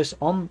an outpost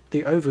on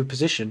the Ovu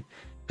position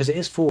because it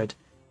is forward,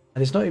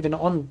 and it's not even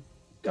on...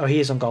 Oh, he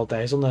is on gold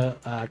there. He's on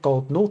the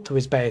gold north to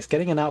his base,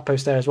 getting an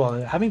outpost there as well,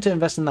 and having to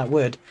invest in that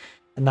wood.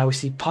 And now we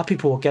see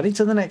Puppypaw getting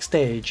to the next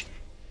stage.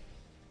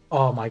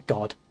 Oh my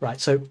god.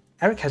 Right, so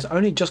Erik has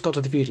only just got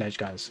to the feudal age,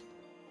 guys,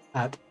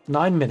 at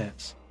 9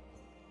 minutes.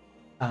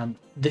 And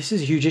this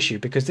is a huge issue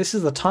because this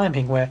is the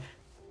timing where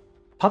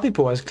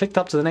Puppypaw has clicked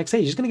up to the next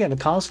stage. He's going to get in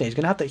the castle stage. He's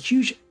going to have that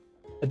huge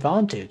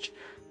advantage.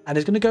 And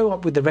he's going to go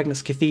up with the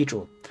Regnitz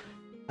Cathedral.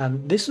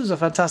 And this was a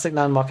fantastic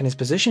landmark in his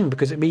position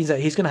because it means that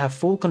he's going to have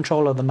full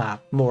control of the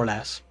map, more or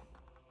less.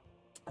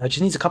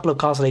 Just needs a couple of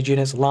castle age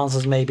units,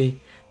 lancers maybe.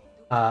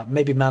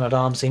 Maybe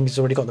man-at-arms, seeing he's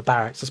already got the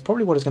barracks. That's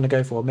probably what he's going to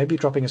go for. Maybe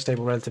dropping a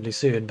stable relatively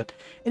soon, but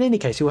in any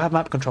case, he will have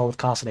map control with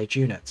Castle Age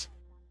units.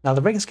 Now,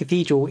 the Regent's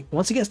Cathedral,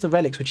 once he gets the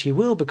relics, which he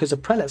will, because the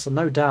prelates are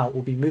no doubt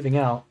will be moving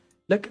out.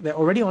 Look, they're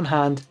already on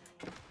hand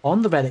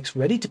on the relics,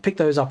 ready to pick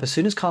those up as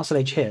soon as Castle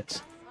Age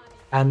hits.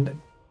 And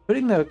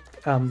putting the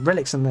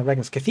relics in the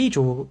Regent's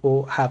Cathedral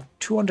will have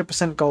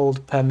 200%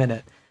 gold per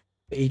minute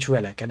for each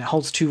relic, and it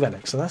holds 2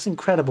 relics, so that's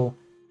incredible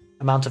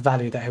amount of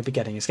value that he'll be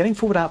getting. He's getting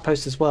forward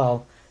outposts as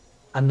well.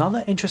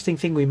 Another interesting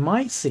thing we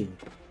might see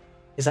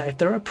is that if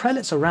there are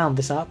prelates around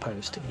this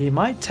outpost, he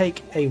might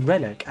take a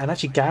relic and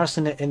actually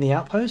garrison it in the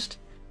outpost,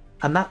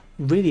 and that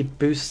really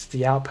boosts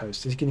the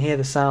outpost. As you can hear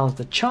the sounds,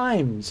 the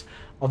chimes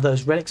of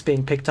those relics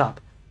being picked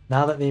up.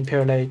 Now that the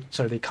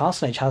the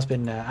Castle Age has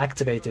been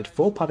activated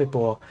for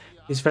Puppypaw,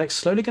 these relics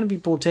slowly going to be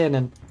brought in,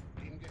 and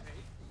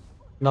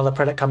another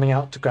prelate coming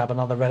out to grab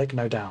another relic,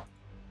 no doubt.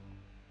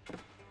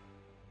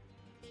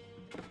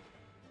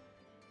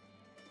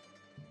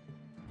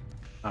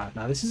 Alright,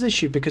 now this is an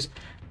issue because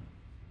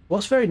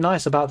what's very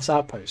nice about this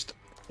outpost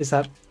is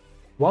that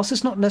whilst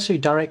it's not necessarily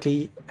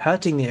directly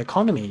hurting the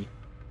economy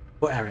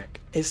for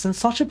Erik, it's in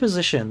such a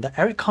position that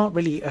Erik can't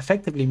really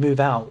effectively move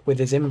out with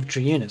his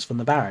infantry units from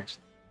the barracks.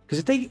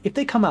 Because if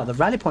they come out, the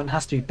rally point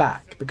has to be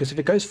back, because if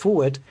it goes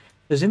forward,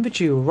 those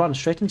infantry will run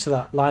straight into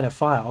that line of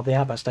fire of the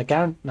outpost.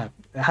 No,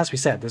 it has to be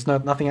said, there's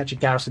nothing actually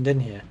garrisoned in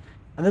here.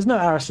 And there's no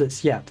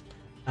arrow-slits yet.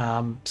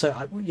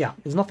 Yeah,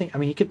 there's nothing. I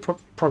mean, he could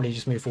probably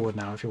just move forward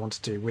now if he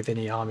wanted to with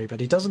any army, but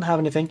he doesn't have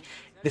anything.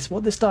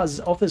 What this does is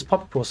offers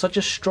Puppypaw such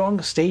a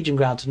strong staging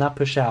ground to now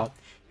push out.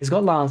 He's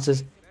got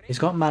lancers, he's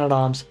got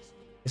man-at-arms,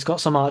 he's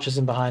got some archers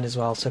in behind as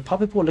well. So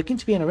Puppypaw looking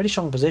to be in a really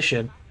strong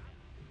position.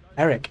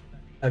 Erik,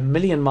 a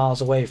million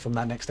miles away from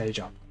that next stage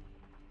up.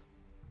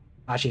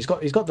 Actually,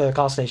 he's got the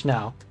castle stage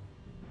now.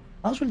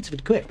 That was relatively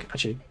quick,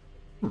 actually.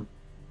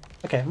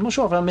 Okay, I'm not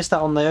sure if I missed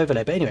that on the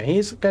overlay, but anyway,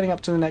 he's getting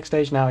up to the next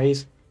stage now.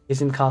 He's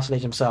in the castle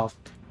age himself,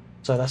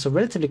 so that's a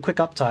relatively quick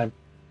uptime.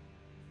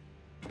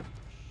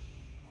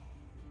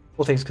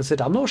 All things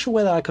considered, I'm not sure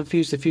whether I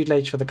confused the feudal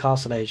age for the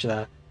castle age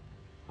there.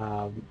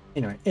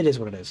 Anyway, it is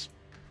what it is.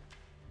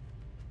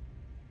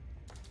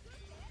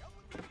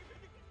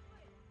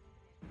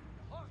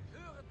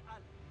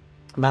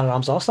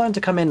 Man-at-arms are starting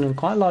to come in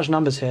quite large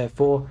numbers here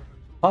for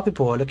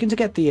Puppypaw, looking to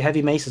get the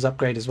heavy maces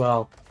upgrade as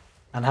well,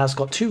 and has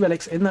got 2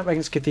 relics in that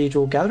Regent's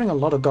Cathedral, gathering a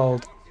lot of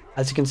gold.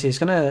 As you can see, it's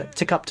going to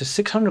tick up to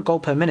 600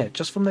 gold per minute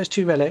just from those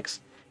 2 relics.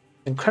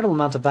 Incredible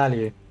amount of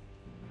value.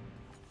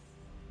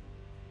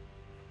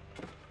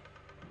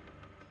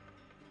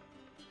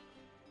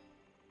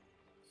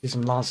 See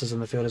some lancers in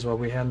the field as well.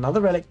 We have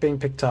another relic being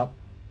picked up.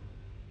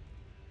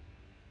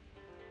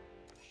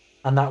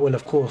 And that will,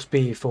 of course,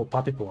 be for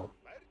Puppypaw.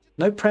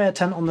 No prayer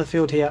tent on the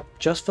field here,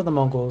 just for the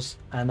Mongols.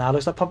 And now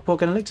looks like Puppypaw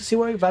going to look to see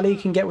what value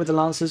he can get with the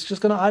lancers.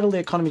 Just going to idle the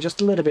economy just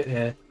a little bit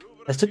here.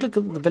 Let's take a look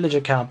at the villager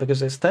count,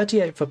 because it's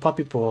 38 for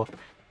Puppypaw,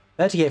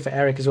 38 for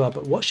Erik as well.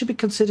 But what should be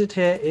considered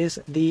here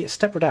is the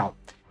Steppe Redoubt.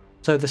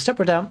 So the Steppe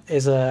Redoubt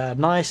is a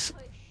nice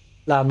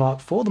landmark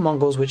for the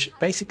Mongols, which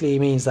basically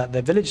means that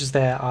the villagers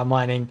there are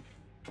mining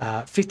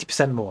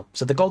 50% more.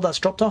 So the gold that's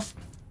dropped off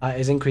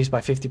is increased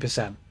by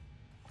 50%.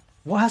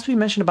 What has to be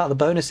mentioned about the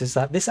bonus is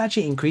that this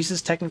actually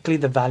increases technically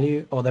the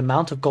value or the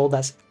amount of gold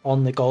that's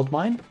on the gold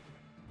mine,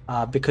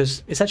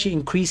 because it's actually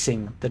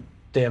increasing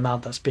the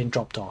amount that's being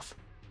dropped off.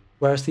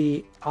 Whereas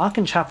the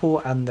Archon Chapel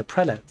and the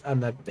Prelate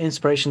and the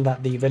inspiration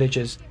that the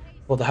villagers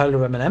or the Holy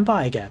Roman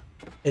Empire get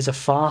is a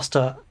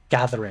faster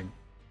gathering.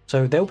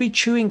 So they'll be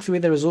chewing through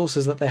the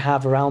resources that they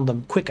have around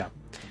them quicker.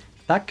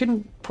 That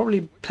can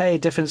probably play a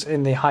difference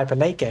in the hyper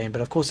late game,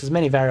 but of course there's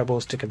many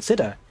variables to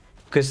consider,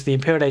 because the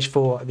Imperial Age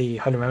for the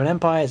Holy Roman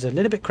Empire is a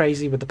little bit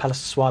crazy with the Palace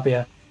of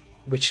Swabia,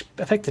 which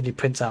effectively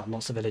prints out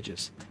lots of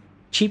villages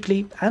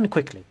cheaply and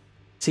quickly.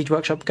 Siege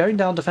Workshop going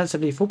down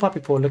defensively for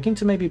Puppypaw, looking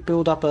to maybe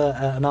build up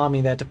an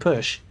army there to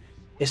push.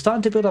 It's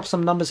starting to build up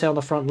some numbers here on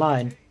the front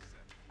line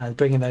and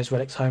bringing those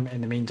relics home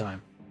in the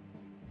meantime.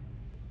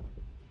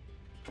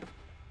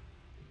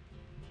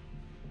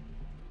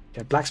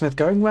 Okay, Blacksmith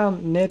going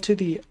around near to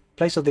the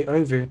place of the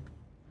Ovu.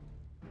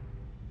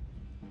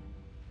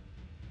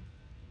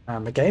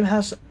 The game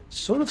has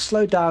sort of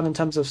slowed down in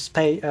terms of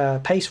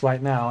pace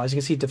right now. As you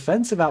can see,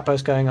 defensive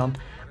outpost going on.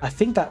 I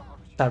think that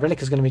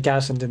relic is going to be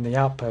garrisoned in the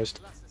outpost.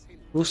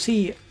 We'll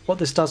see what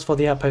this does for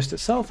the outpost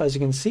itself. As you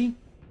can see,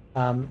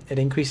 it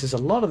increases a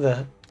lot of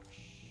the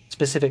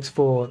specifics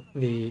for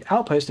the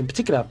outpost. In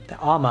particular, the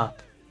armor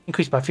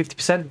increased by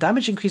 50%,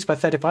 damage increased by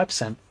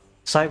 35%,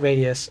 sight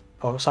radius,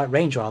 or sight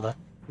range rather,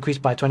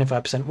 increased by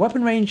 25%,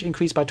 weapon range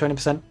increased by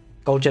 20%,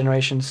 gold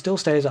generation still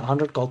stays at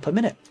 100 gold per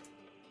minute.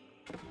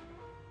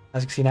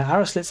 As you can see now,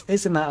 arrow slits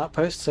is in that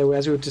outpost, so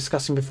as we were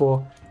discussing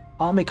before,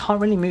 army can't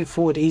really move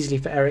forward easily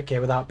for Erik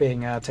here without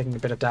being taking a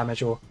bit of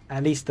damage, or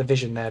at least the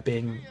vision there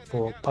being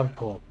for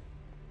Puppypaw.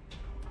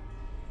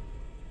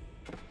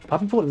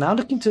 Puppypaw now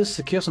looking to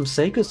secure some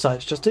sacred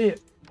sites just to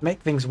make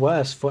things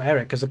worse for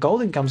Erik, because the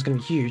gold income is going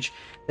to be huge.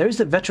 There is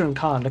the veteran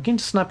Khan looking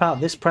to snipe out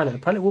this prelate. The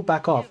prelate will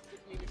back off.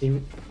 The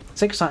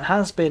Sacred Site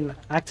has been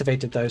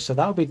activated though, so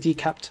that will be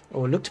decapped,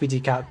 or look to be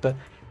decapped, but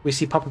we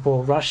see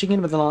Puppypaw rushing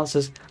in with the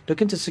Lancers,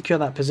 looking to secure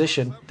that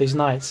position. These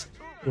Knights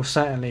will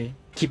certainly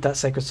keep that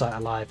Sacred Site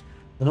alive.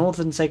 The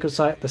northern Sacred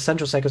Site, the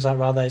central Sacred Site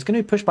rather, is going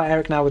to be pushed by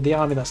Erik now with the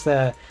army that's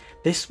there.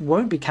 This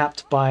won't be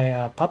capped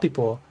by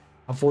Puppypaw,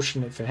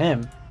 unfortunately for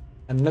him.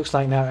 And it looks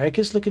like now Erik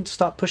is looking to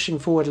start pushing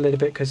forward a little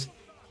bit, because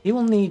he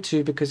will need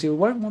to, because he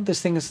won't want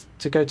this thing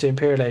to go to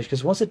Imperial Age,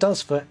 because once it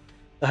does for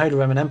the Holy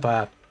Roman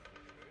Empire,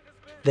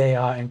 they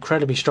are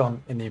incredibly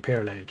strong in the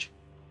Imperial Age.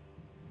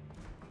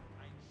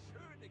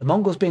 The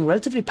Mongols being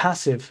relatively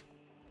passive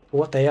for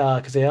what they are,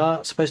 because they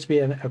are supposed to be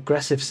an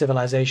aggressive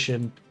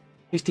civilization.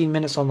 15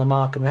 minutes on the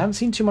mark, and we haven't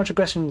seen too much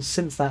aggression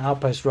since that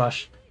outpost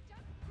rush.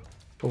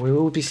 But we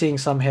will be seeing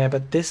some here,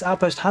 but this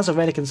outpost has a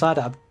relic inside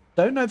it. I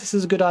don't know if this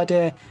is a good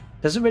idea.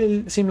 Doesn't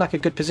really seem like a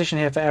good position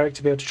here for Erik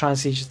to be able to try and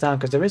siege this down,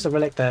 because there is a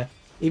relic there.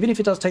 Even if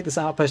he does take this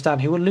outpost down,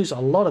 he will lose a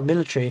lot of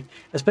military,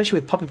 especially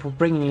with Puppypaw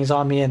bringing his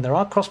army in. There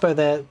are crossbow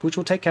there, which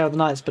will take care of the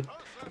Knights, but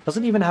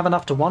doesn't even have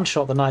enough to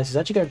one-shot the Knights. He's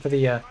actually going for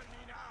the,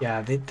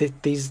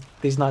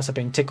 these Knights are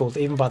being tickled,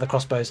 even by the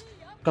crossbows.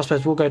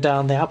 Crossbows will go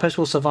down, the outpost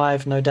will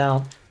survive, no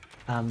doubt.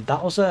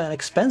 That was an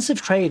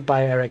expensive trade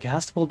by Erik. He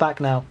has to pull back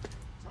now.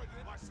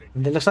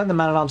 And it looks like the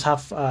man-at-arms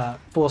have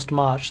forced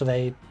march, so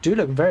they do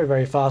look very,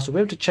 very fast. We'll be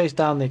able to chase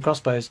down the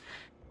crossbows,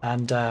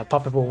 and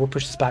Puppypaw will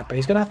push this back, but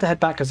he's going to have to head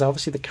back, because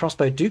obviously the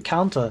crossbow do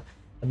counter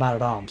the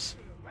man-at-arms.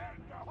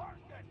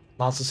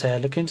 Lancers here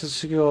looking to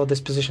secure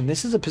this position.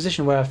 This is a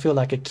position where I feel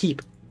like a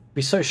keep would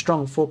be so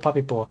strong for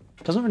Puppypaw.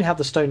 Doesn't really have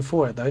the stone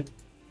for it though,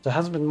 so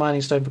hasn't been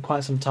mining stone for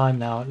quite some time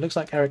now. It looks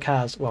like Erik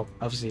has, well,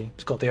 obviously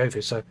he's got the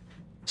Aoe4, so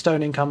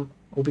stone income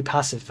will be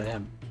passive for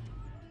him.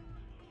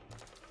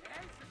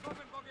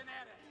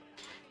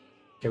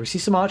 Okay, we see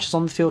some archers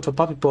on the field for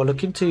Puppypaw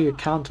looking to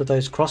counter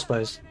those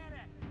crossbows.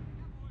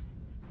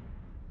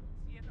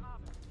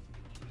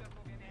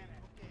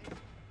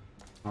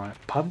 Alright,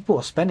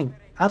 Puppypaw spending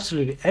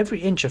absolutely every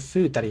inch of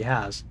food that he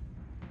has.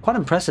 Quite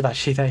impressive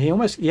actually that he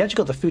actually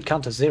got the food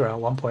count to 0 at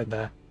one point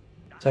there.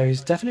 So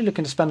he's definitely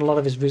looking to spend a lot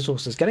of his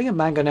resources. Getting a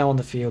mangonel on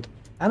the field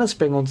and a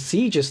springhorn.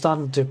 Siege is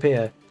starting to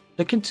appear.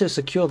 Looking to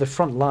secure the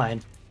front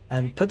line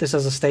and put this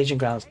as a staging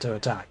ground to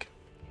attack.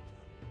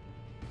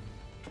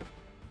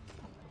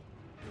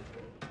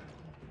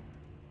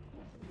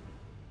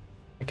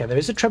 Okay, there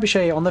is a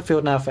trebuchet on the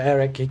field now for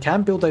Erik. He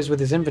can build those with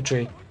his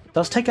infantry.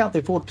 Does take out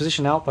the forward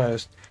position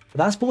outpost. But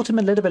that's bought him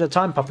a little bit of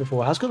time,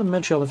 Puppypaw. Has got the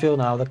military on the field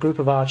now, the group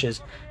of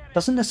archers.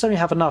 Doesn't necessarily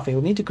have enough. He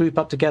will need to group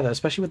up together,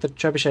 especially with the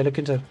trebuchet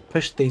looking to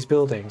push these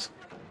buildings.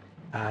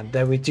 And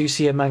there we do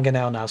see a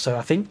mangonel now. So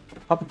I think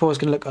Puppypaw is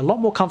going to look a lot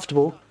more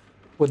comfortable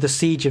with the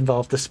siege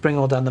involved, the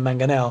springhorn down the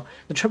mangonel.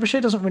 The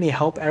trebuchet doesn't really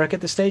help Erik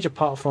at this stage,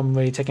 apart from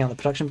really taking out the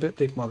production,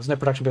 well, there's no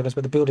production buildings,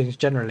 but the buildings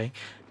generally.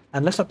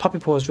 And looks like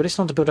Puppypaw is really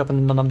starting to build up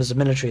in the numbers of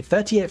military.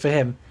 38 for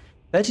him,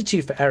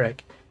 32 for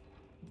Erik.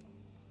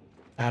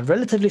 And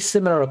relatively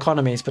similar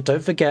economies, but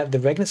don't forget the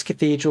Regnitz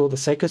Cathedral, the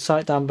sacred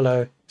site down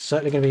below,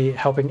 certainly going to be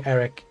helping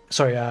Erik.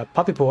 Sorry,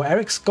 Puppypaw.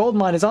 Erik's gold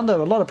mine is under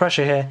a lot of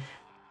pressure here.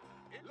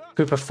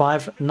 Group of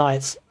 5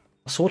 knights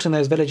assaulting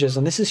those villages,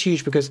 and this is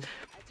huge because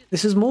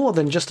this is more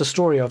than just a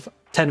story of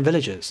 10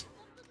 villagers.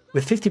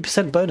 With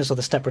 50% bonus of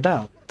the step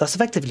redoubt, that's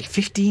effectively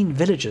 15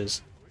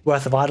 villagers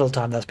worth of idle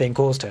time that's being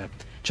caused here,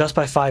 just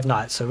by 5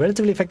 knights. So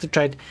relatively effective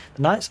trade.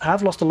 The knights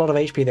have lost a lot of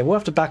HP. They will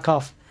have to back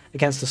off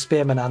against the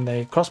spearmen and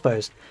the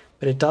crossbows,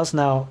 but it does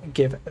now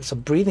give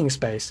some breathing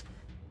space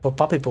for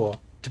Puppypaw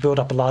to build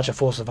up a larger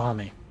force of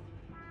army.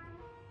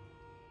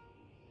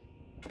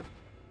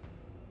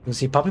 You can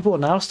see Puppypaw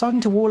now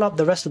starting to wall up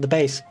the rest of the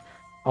base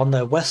on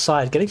the west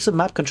side, getting some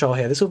map control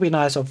here. This will be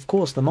nice. Of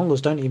course, the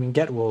Mongols don't even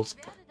get walls.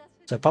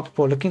 So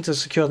Puppypaw looking to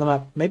secure the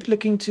map, maybe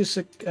looking to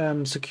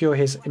secure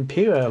his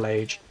Imperial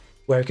Age,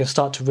 where he can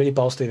start to really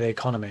bolster the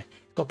economy.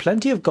 Got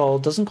plenty of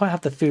gold, doesn't quite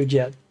have the food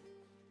yet,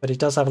 but he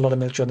does have a lot of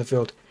military on the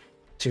field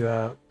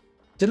to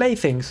delay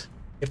things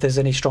if there's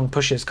any strong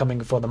pushes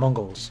coming for the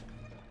Mongols.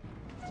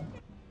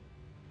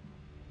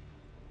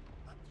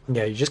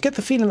 Yeah, you just get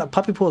the feeling that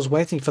Puppypaw is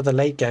waiting for the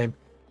late game,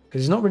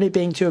 because he's not really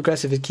being too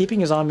aggressive. He's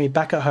keeping his army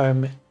back at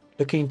home,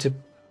 looking to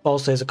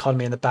bolster his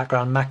economy in the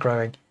background,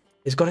 macroing.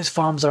 He's got his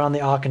farms around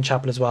the Archon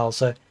Chapel as well,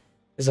 so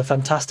it's a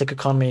fantastic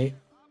economy.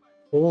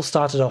 All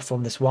started off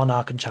from this one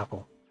Archon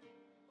Chapel.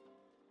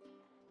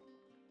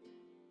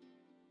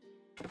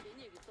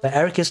 But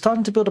Erik is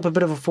starting to build up a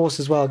bit of a force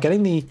as well,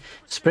 getting the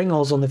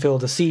springhorns on the field,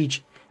 the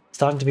siege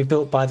starting to be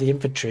built by the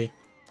infantry.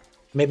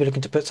 Maybe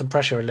looking to put some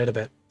pressure a little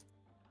bit.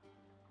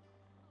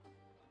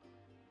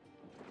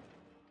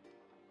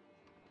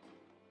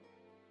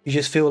 You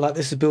just feel like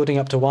this is building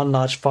up to one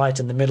large fight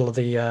in the middle of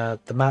the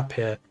map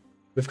here.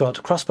 We've got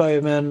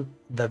crossbowmen,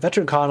 the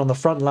veteran Khan on the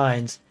front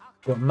lines,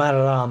 we've got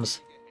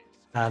man-at-arms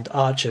and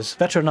archers,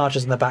 veteran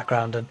archers in the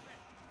background, and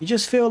you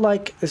just feel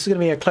like this is going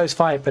to be a close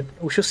fight, but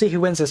we shall see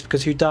who wins this,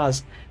 because who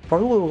does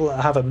probably will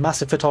have a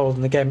massive foothold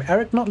in the game.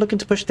 Erik not looking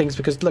to push things,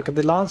 because look at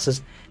the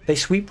Lancers, they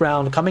sweep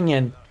round coming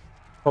in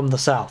from the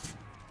south.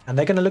 And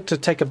they're going to look to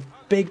take a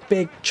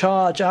big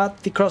charge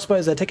at the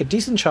crossbows. They take a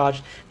decent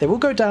charge. They will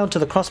go down to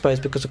the crossbows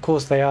because, of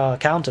course, they are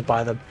countered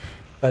by them.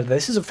 But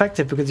this is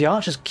effective because the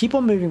archers keep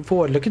on moving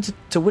forward, looking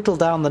to whittle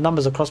down the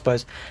numbers of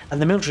crossbows.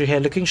 And the military here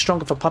looking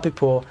stronger for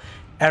Puppypaw.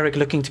 Erik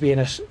looking to be in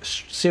a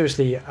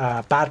seriously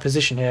bad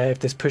position here if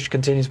this push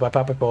continues by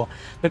Puppypaw.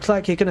 Looks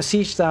like he's going to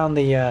siege down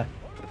the...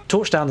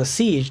 torch down the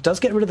siege. Does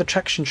get rid of the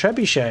traction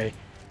trebuchet.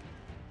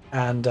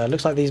 And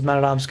looks like these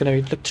man-at-arms are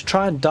going to look to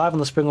try and dive on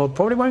the springald.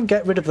 Probably won't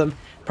get rid of them.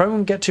 Probably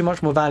won't get too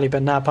much more value,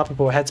 but now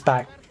Puppypaw heads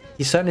back.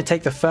 He certainly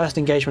take the first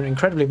engagement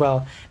incredibly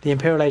well. The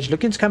Imperial Age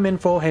looking to come in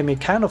for him. He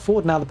can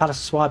afford now the Palace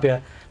of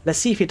Swabia. Let's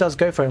see if he does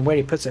go for it and where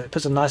he puts it.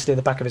 Puts it nicely at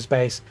the back of his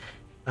base.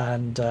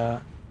 And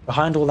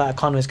behind all that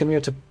economy, he's going to be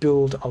able to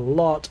build a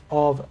lot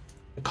of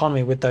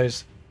economy with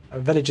those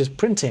villagers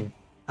printing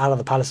out of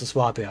the Palace of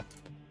Swabia.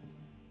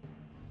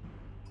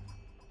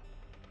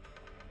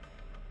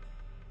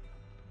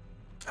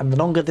 And the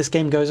longer this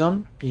game goes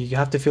on, you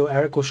have to feel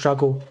Erik will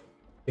struggle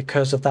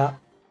because of that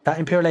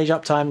Imperial Age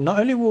uptime. Not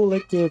only will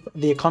it give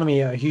the economy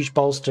a huge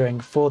bolstering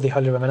for the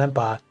Holy Roman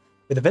Empire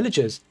with the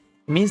villagers,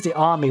 it means the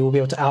army will be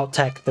able to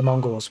out-tech the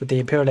Mongols with the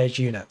Imperial Age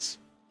units.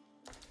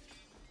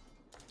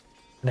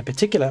 And in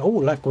particular, oh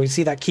look, we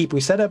see that keep.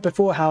 We said it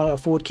before how a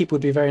forward keep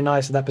would be very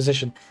nice in that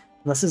position.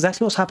 And that's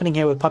exactly what's happening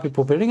here with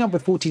Puppypaw. Building up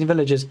with 14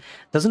 villagers.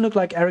 Doesn't look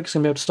like Erik's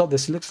going to be able to stop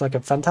this. It looks like a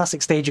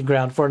fantastic staging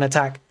ground for an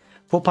attack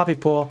for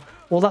Puppypaw.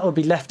 All that would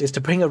be left is to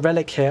bring a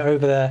relic here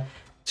over there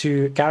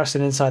to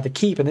garrison inside the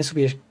keep, and this will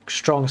be a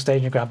strong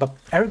staging ground. But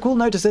Erik will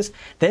notice this.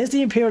 There's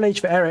the Imperial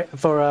Age for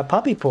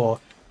Puppypaw.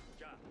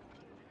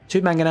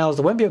 2 mangonels.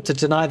 They won't be able to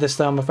deny this,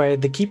 though, I'm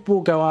afraid. The keep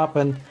will go up,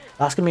 and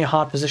that's going to be a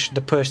hard position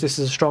to push. This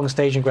is a strong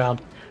staging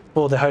ground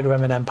for the Holy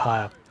Roman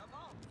Empire.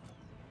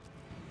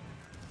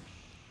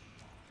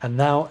 And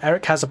now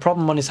Erik has a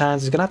problem on his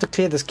hands. He's going to have to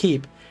clear this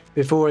keep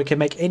before he can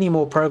make any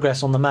more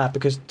progress on the map,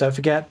 because don't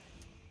forget,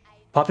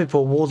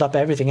 Puppypaw walled up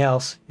everything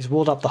else. He's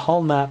walled up the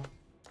whole map.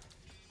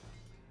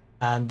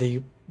 And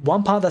the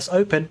one part that's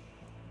open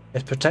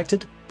is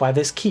protected by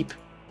this keep.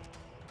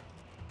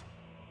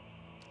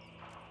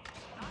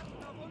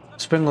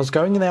 Springal's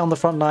going in there on the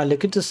front line,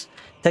 looking to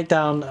take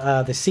down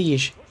the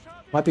siege.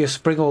 Might be a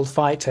Springald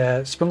fight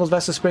here. Springald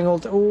versus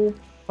Springald. Oh,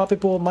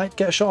 Puppypaw might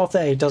get a shot off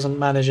there. He doesn't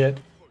manage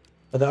it.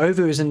 But the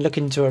Ovu is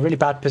looking into a really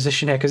bad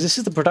position here, because this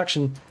is the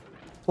production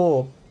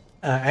for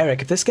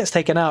Erik. If this gets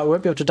taken out, we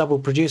won't be able to double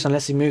produce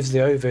unless he moves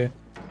the Ovu.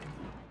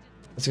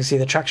 As you can see,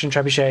 the traction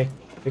trebuchet.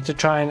 We have to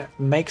try and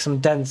make some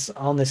dents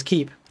on this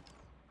keep.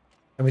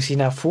 And we see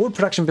now forward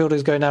production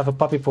builders going now for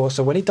Puppypaw.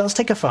 So when he does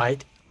take a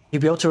fight, he'll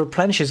be able to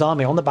replenish his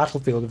army on the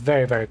battlefield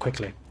very, very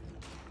quickly.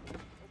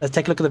 Let's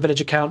take a look at the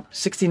villager count.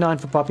 69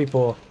 for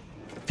Puppypaw.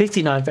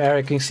 59 for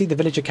Erik. You can see the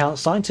villager count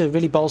starting to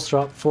really bolster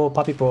up for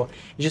Puppypaw.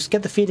 You just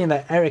get the feeling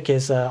that Erik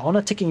is on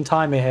a ticking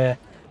timer here.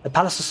 The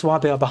Palace of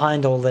Swabia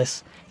behind all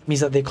this means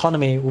that the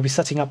economy will be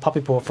setting up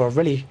Puppypaw for a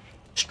really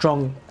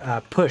strong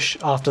push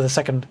after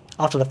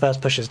the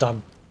first push is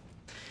done.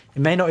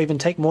 It may not even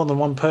take more than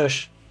one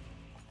push,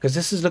 because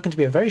this is looking to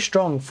be a very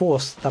strong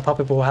force that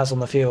Puppypaw has on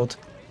the field.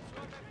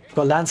 We've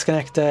got Lance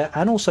Connector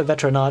and also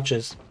veteran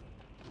archers.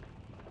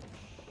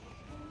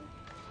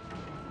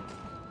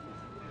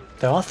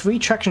 There are 3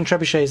 traction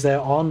trebuchets there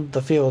on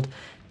the field.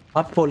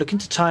 Puppypaw looking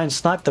to try and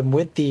snipe them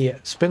with the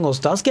Springals.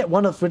 Does get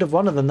rid of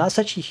one of them. That's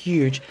actually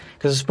huge,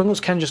 because the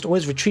Springals can just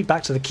always retreat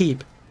back to the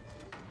keep.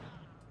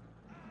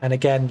 And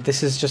again,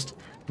 this is just...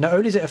 Not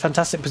only is it a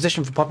fantastic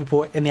position for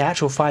Puppypaw in the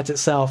actual fight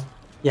itself,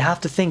 you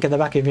have to think in the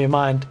back of your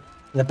mind,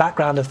 in the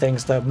background of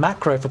things, the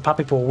macro for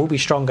Puppypaw will be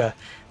stronger.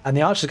 And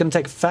the archers are going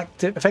to take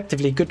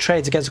effectively good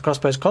trades against the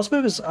crossbows.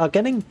 Crossbows are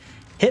getting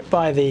hit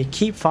by the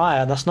keep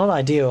fire. That's not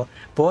ideal.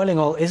 Boiling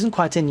oil isn't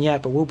quite in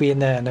yet, but will be in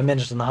there in a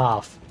minute and a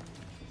half.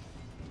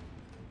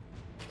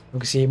 We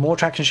can see more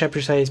traction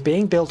trebuchets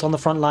being built on the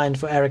front line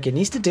for Erik. He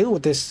needs to deal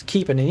with this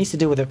keep, and he needs to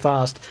deal with it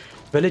fast.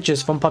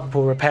 Villagers from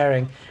Puppypaw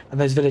repairing, and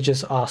those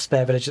villagers are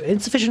spare villagers.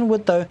 Insufficient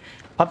wood though.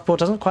 Puppypaw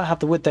doesn't quite have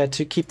the wood there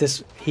to keep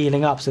this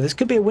healing up, so this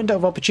could be a window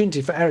of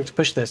opportunity for Erik to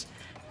push this.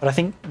 But I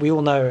think we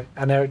all know,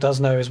 and Erik does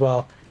know as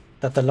well,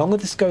 that the longer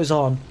this goes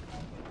on,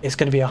 it's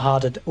going to be a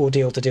harder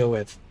ordeal to deal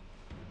with.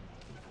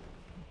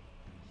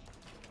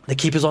 The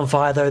keeper's on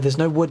fire though. There's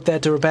no wood there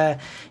to repair.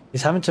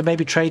 He's having to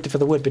maybe trade for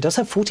the wood, but he does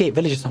have 48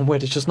 villagers on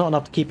wood. It's just not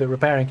enough to keep it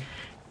repairing.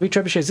 3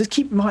 trebuchets. This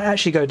keep might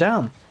actually go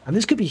down, and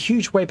this could be a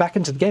huge way back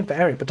into the game for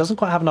Erik, but doesn't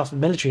quite have enough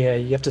military here.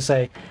 You have to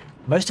say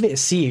most of it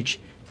is siege.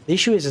 The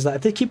issue is that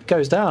if the keep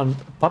goes down,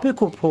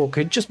 Puppypaw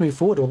could just move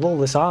forward with all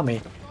this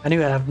army, and he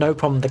would have no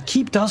problem. The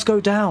keep does go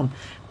down.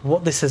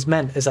 What this has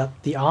meant is that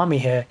the army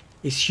here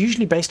is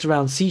hugely based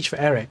around siege for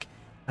Erik,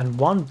 and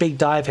one big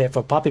dive here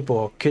for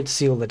Puppypaw could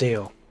seal the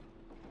deal.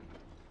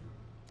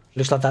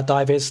 Looks like that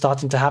dive is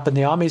starting to happen.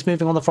 The army is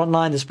moving on the front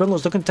line. The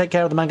Springal's looking to take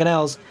care of the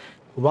mangonels.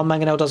 One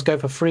mangonel does go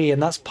for free,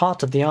 and that's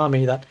part of the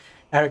army that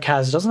Erik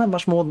has. Doesn't have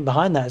much more than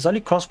behind that. It's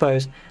only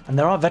crossbows, and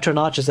there are veteran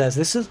archers there.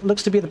 So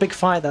looks to be the big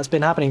fight that's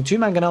been happening. 2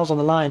 mangonels on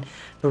the line,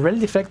 but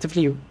really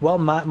effectively well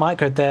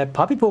microed there.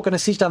 Puppypaw going to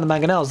siege down the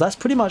mangonels. That's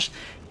pretty much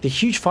the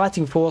huge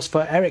fighting force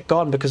for Erik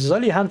gone, because there's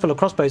only a handful of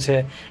crossbows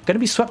here. Going to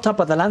be swept up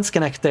by the lance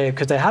connector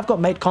because they have got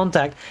made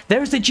contact.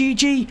 There is the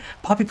GG.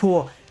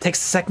 Puppypaw takes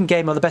the second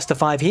game of the best of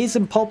 5. He's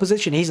in pole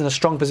position. He's in a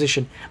strong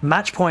position.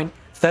 Match point.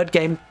 Third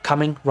game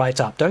coming right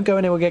up. Don't go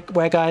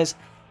anywhere, guys.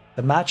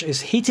 The match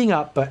is heating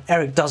up, but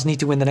Erik does need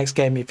to win the next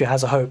game if he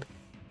has a hope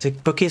to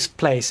book his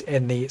place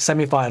in the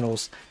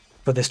semi-finals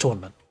for this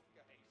tournament.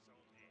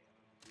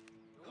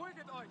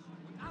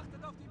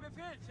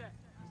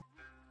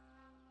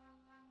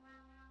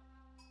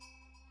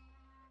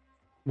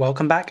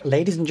 Welcome back,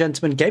 ladies and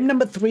gentlemen. Game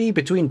number 3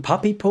 between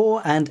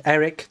Puppypaw and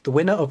Erik, the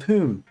winner of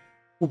whom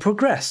will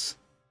progress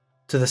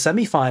to the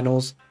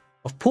semi-finals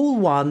of Pool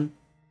 1,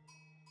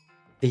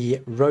 the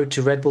Road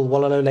to Redbull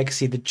Wololo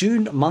Legacy, the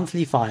June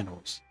monthly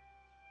finals.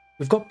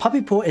 We've got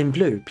Puppypaw in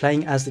blue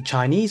playing as the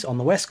Chinese on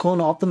the west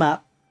corner of the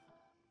map,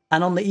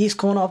 and on the east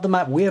corner of the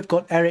map we have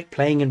got Erik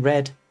playing in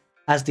red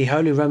as the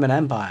Holy Roman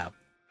Empire.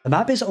 The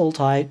map is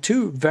Altai,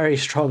 2 very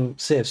strong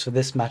civs for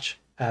this match,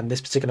 this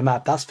particular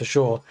map, that's for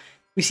sure.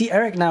 We see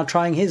Erik now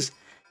trying his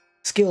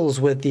skills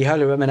with the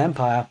Holy Roman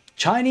Empire.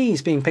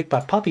 Chinese being picked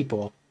by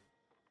Puppypaw.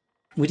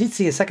 We did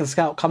see a second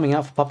scout coming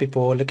out for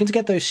Puppypaw, looking to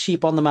get those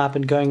sheep on the map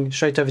and going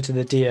straight over to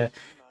the deer.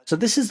 So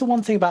this is the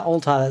one thing about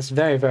Altai that's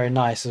very, very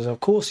nice. Is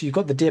of course, you've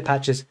got the deer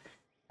patches,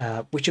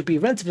 which will be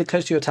relatively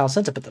close to your town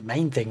centre, but the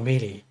main thing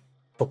really,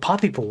 for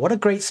Puppypaw, what a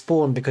great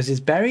spawn, because his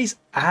berries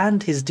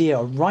and his deer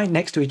are right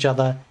next to each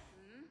other,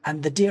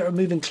 and the deer are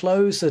moving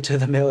closer to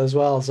the mill as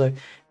well. So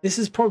this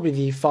is probably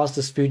the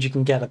fastest food you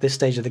can get at this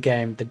stage of the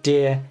game. The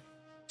deer,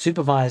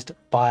 supervised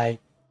by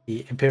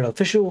the Imperial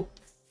official,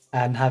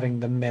 and having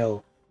the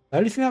mill. The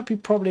only thing that would be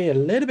probably a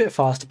little bit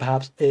faster,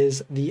 perhaps,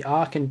 is the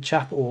Arkan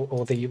Chapel,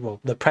 or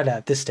the Prelate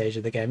at this stage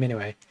of the game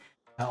anyway,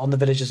 on the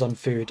villagers on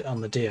food, on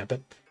the deer.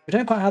 But we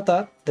don't quite have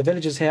that. The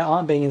villagers here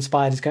aren't being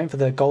inspired. He's going for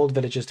the gold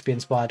villagers to be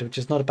inspired, which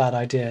is not a bad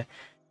idea.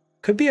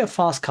 Could be a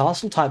fast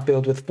castle type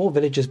build with 4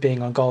 villagers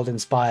being on gold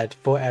inspired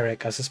for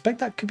Erik. I suspect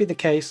that could be the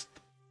case.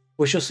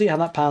 We shall see how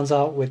that pans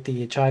out with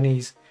the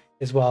Chinese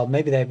as well.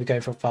 Maybe they'll be going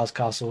for a fast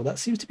castle. That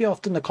seems to be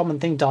often the common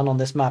thing done on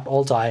this map,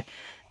 Altai.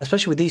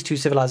 Especially with these 2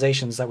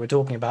 civilizations that we're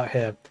talking about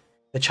here,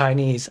 the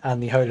Chinese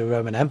and the Holy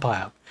Roman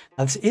Empire.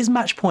 And this is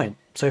match point.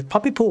 So if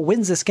Puppypaw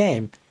wins this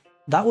game,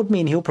 that would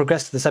mean he'll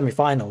progress to the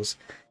semi-finals.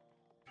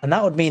 And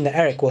that would mean that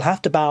Erik will have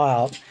to bow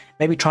out,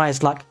 maybe try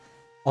his luck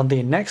on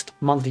the next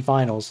monthly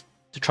finals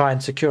to try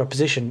and secure a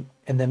position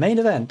in the main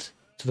event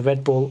to the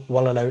Redbull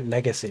Wololo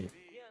Legacy.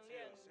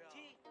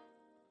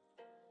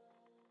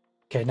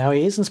 Okay, now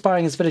he is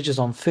inspiring his villagers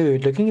on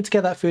food, looking to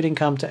get that food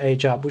income to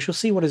age up. We shall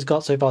see what he's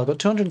got so far. He's got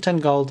 210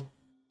 gold.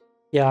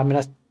 Yeah, I mean,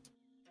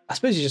 I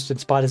suppose he just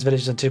inspired his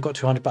villagers until he got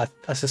 200, but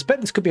I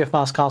suspect this could be a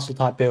fast castle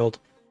type build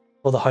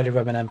for the Holy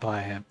Roman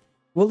Empire here.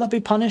 Will that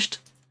be punished?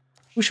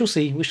 We shall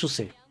see, we shall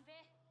see.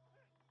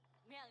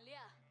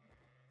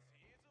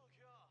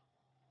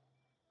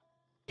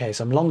 Okay,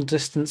 some long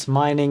distance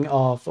mining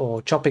of,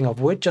 or chopping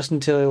of wood just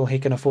until he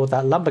can afford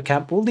that lumber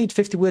camp. We'll need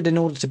 50 wood in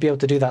order to be able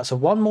to do that. So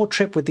one more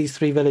trip with these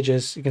 3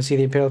 villagers. You can see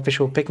the Imperial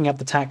official picking up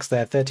the tax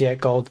there,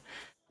 38 gold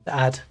to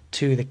add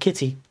to the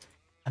kitty.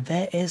 And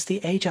there is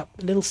the age up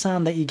little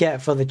sound that you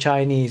get for the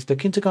Chinese.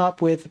 Looking to go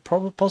up with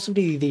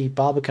possibly the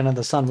Barbican of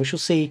the Sun. We shall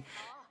see.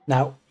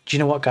 Now, do you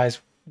know what,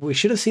 guys? We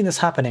should have seen this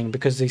happening,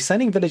 because the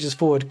sending villagers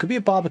forward could be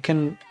a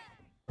Barbican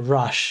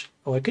rush,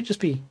 or it could just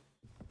be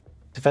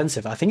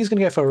defensive. I think he's going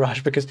to go for a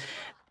rush, because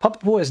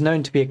Puppypaw is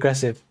known to be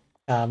aggressive.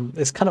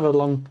 It's kind of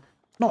a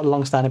not a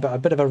long-standing, but a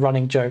bit of a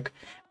running joke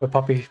where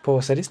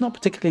Puppypaw said it's not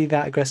particularly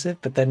that aggressive,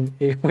 but then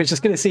we're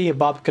just going to see a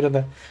Barbican of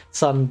the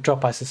Sun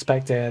drop, I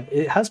suspect. Here.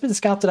 It has been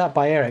scouted out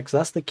by Erik, so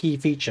that's the key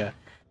feature.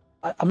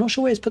 I'm not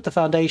sure where he's put the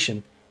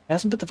foundation. He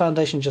hasn't put the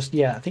foundation just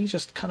yet. I think he's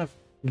just kind of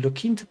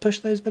looking to push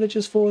those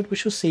villagers forward. We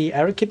shall see.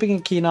 Erik keeping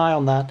a keen eye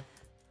on that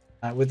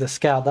with the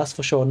scout, that's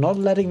for sure. Not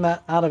letting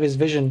that out of his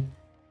vision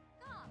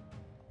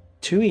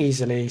too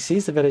easily. He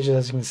sees the villagers,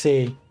 as you can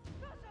see.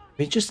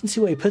 We just didn't see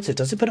where he puts it.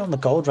 Does he put it on the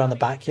gold around the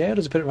back here? Or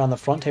does he put it around the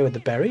front here with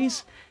the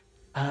berries?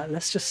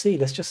 Let's just see.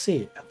 Let's just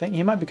see. I think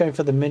he might be going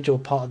for the middle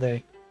part of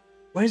the...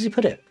 Where does he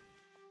put it?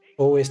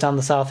 Oh, it's down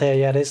the south here.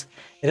 Yeah, it is.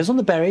 It is on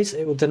the berries.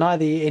 It will deny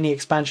any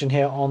expansion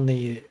here on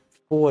the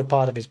forward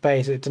part of his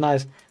base. It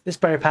denies this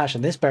berry patch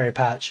and this berry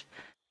patch.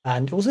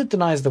 And it also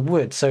denies the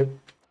wood. So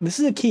this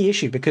is a key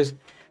issue, because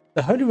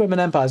the Holy Roman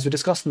Empire, as we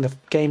discussed in the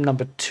game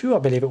number 2, I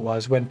believe it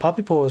was, when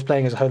Puppypaw was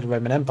playing as a Holy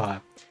Roman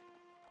Empire,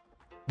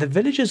 the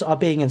villagers are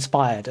being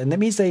inspired, and that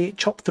means they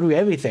chop through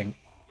everything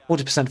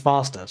 40%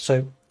 faster.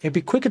 So it'd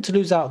be quicker to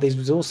lose out these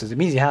resources. It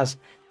means he has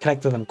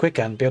collected them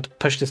quicker and be able to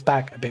push this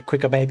back a bit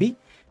quicker, maybe.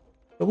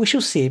 But we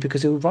shall see,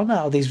 because he'll run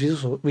out of these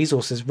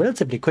resources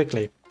relatively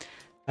quickly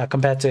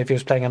compared to if he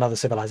was playing another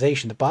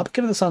civilization. The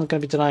Barbican of the Sun is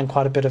going to be denying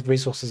quite a bit of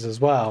resources as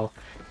well.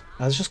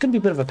 Now, it's just going to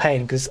be a bit of a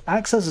pain because it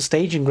acts as a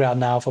staging ground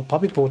now for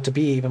Puppypaw to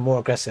be even more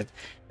aggressive.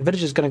 The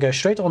village is going to go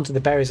straight onto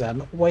the berries there,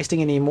 not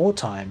wasting any more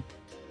time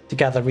to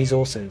gather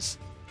resources.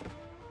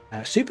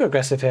 Super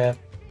aggressive here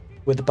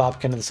with the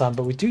Barbican of the Sun,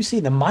 but we do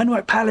see the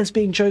Minework Palace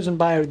being chosen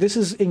by Erik. This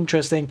is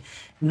interesting.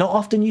 Not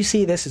often you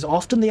see this. It's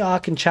often the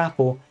Ark and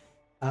Chapel.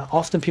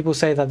 Often people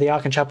say that the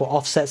Ark and Chapel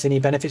offsets any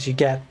benefits you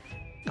get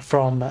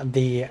from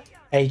the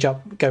age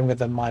up going with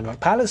the Minework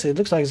Palace. It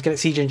looks like he's getting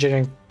siege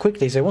engineering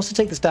quickly, so he wants to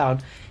take this down.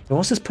 He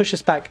wants to push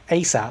this back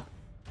ASAP.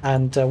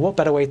 And what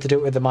better way to do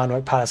it with the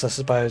Minework Palace, I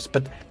suppose.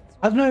 But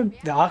I don't know,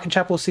 the Ark and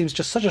Chapel seems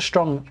just such a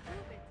strong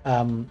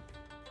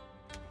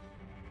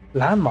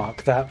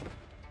landmark that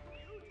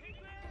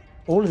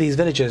all of these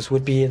villages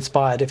would be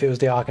inspired if it was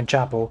the Ark and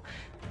Chapel.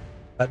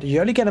 But you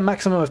only get a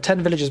maximum of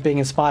 10 villages being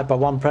inspired by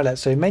one prelate,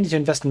 so you may need to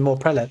invest in more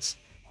prelates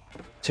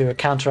to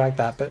counteract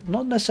that, but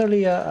not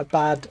necessarily a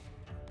bad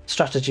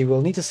strategy.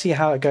 We'll need to see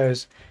how it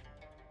goes.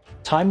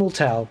 Time will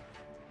tell.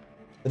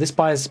 But this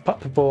buys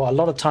Puppypaw a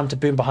lot of time to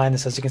boom behind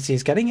this. As you can see,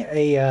 he's getting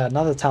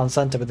another town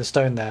centre with the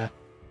stone there.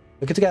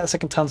 We're good to get a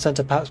second town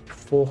centre perhaps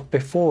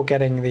before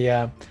getting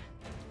the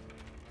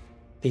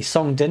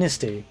Song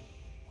Dynasty.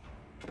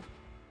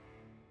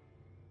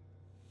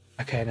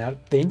 Okay, now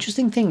the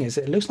interesting thing is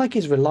it looks like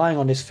he's relying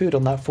on his food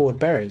on that forward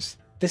berries.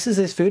 This is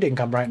his food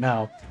income right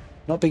now,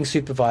 not being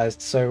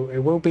supervised, so it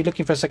will be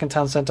looking for a second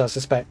town centre, I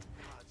suspect.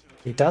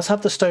 He does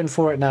have the stone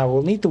for it now.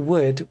 We'll need the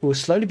wood. We'll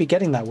slowly be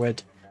getting that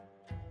wood.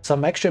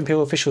 Some extra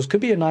Imperial officials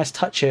could be a nice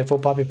touch here for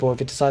Puppypaw if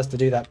he decides to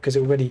do that, because it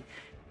will really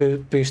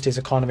boost his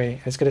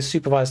economy. It's going to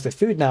supervise the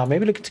food now.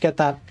 Maybe looking to get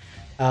that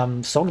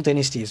Song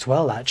Dynasty as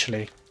well,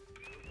 actually.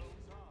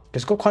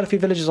 He's got quite a few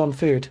villages on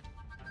food.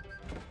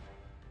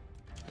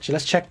 Actually,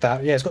 let's check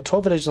that. Yeah, it's got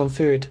 12 villages on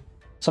food.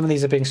 Some of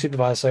these are being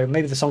supervised, so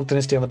maybe the Song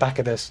Dynasty on the back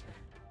of this.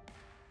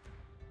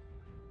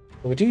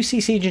 But we do see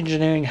siege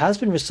engineering has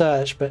been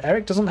researched, but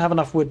Erik doesn't have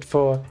enough wood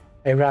for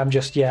a ram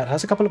just yet.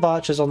 Has a couple of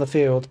archers on the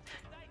field.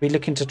 We're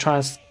looking to try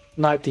and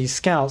snipe these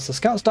scouts. The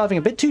scouts diving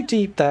a bit too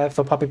deep there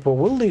for Puppypaw.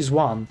 We'll lose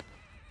one.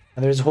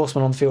 And there is a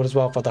horseman on the field as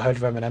well for the Holy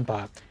Roman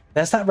Empire.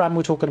 There's that ram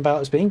we're talking about.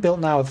 It's being built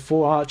now with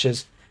 4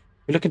 archers.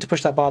 We're looking to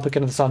push that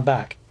Barbican of the Sun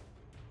back.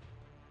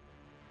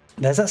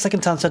 There's that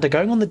second town centre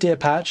going on the deer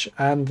patch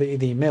and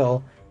the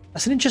mill.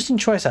 That's an interesting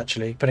choice,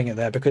 actually, putting it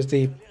there, because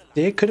the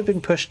deer could have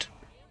been pushed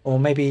or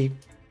maybe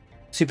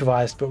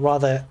supervised, but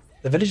rather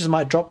the villagers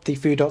might drop the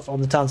food off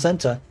on the town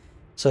centre,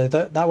 so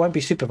that won't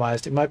be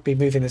supervised. It might be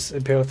moving this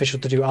Imperial official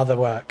to do other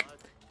work.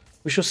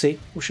 We shall see.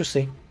 We shall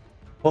see.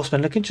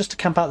 Horseman looking just to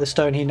camp out the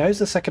stone. He knows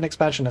the second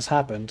expansion has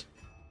happened.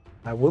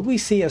 Will we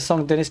see a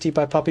Song Dynasty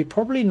by Puppy?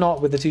 Probably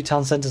not with the 2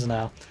 town centres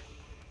now.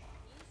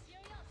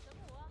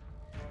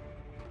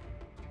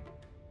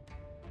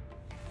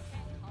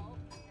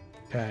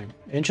 Okay,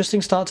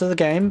 interesting start to the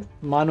game.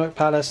 Minework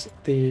Palace,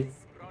 the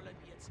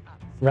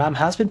ram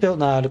has been built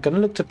now. They're going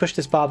to look to push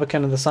this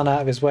Barbican of the Sun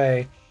out of his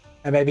way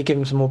and maybe give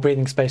him some more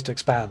breathing space to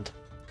expand.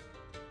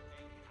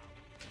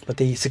 But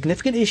the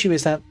significant issue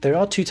is that there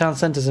are 2 town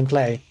centres in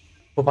play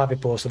for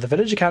Puppypaw, so the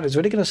villager count is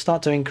really going to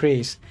start to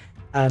increase.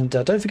 And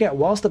don't forget,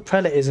 whilst the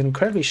prelate is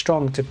incredibly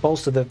strong to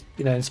bolster the,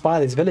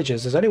 inspire these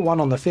villagers, there's only 1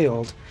 on the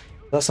field.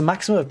 That's a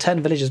maximum of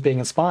 10 villagers being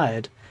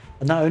inspired.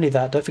 And not only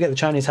that, don't forget the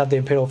Chinese have the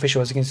Imperial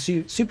official, as you can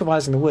see,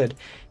 supervising the wood,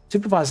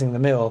 supervising the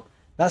mill.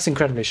 That's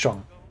incredibly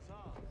strong.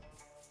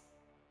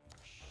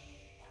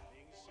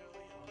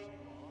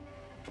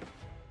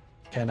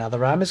 Okay, now the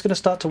ram is going to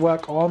start to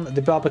work on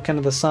the Barbican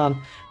of the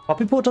Sun.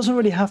 Puppypaw doesn't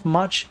really have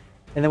much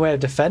in the way of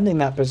defending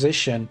that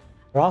position.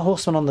 There are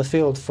horsemen on the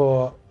field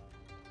for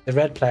the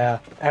red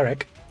player,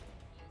 Erik,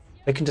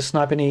 looking to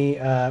snipe any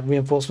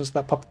reinforcements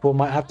that Puppypaw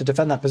might have to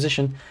defend that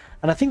position.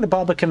 And I think the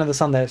Barbican of the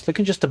Sun there is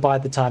looking just to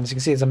bide the time. As you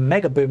can see, there's a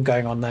mega boom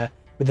going on there,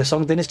 with the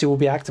Song Dynasty will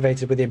be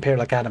activated with the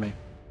Imperial Academy.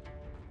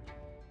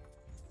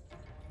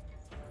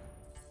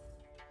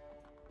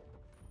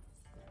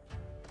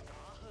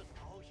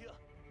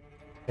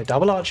 A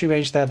double archery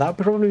range there. That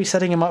would probably be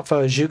setting him up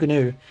for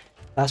Zhuganu.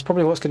 That's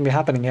probably what's going to be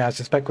happening here, I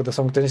suspect, with the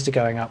Song Dynasty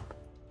going up.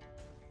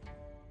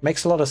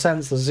 Makes a lot of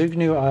sense. The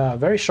Zhuganu are a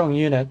very strong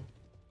unit.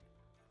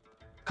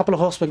 A couple of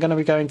horsemen going to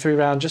be going through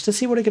round just to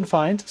see what he can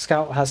find.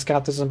 Scout has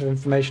scouted some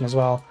information as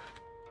well.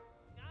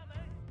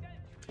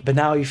 But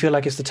now you feel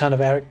like it's the turn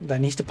of Erik that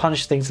needs to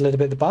punish things a little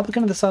bit. The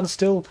Barbican of the Sun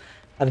still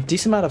at a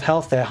decent amount of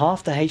health there.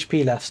 Half the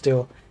HP left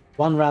still.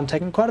 1 ram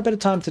taking quite a bit of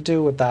time to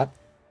deal with that.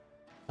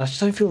 I just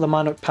don't feel the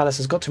Minework Palace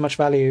has got too much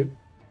value.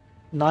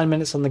 9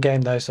 minutes on the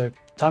game though, so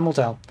time will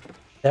tell.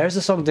 There is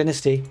the Song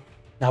Dynasty.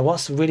 Now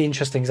what's really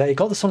interesting is that he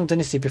got the Song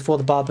Dynasty before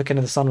the Barbican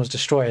of the Sun was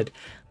destroyed.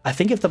 I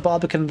think if the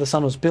Barbican of the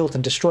Sun was built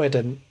and destroyed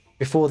and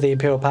before the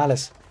Imperial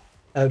Palace,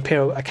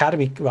 Imperial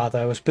Academy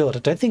rather, was built, I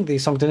don't think the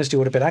Song Dynasty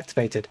would have been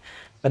activated.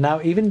 But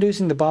now even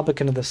losing the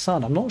Barbican of the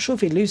Sun, I'm not sure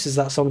if he loses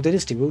that Song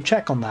Dynasty. We'll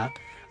check on that.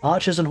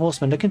 Archers and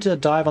horsemen looking to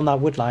dive on that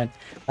wood line.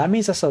 That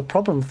means that's a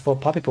problem for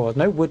Puppypaw.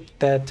 No wood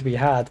there to be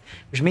had,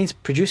 which means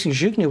producing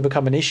Zhugnu will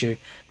become an issue,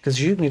 because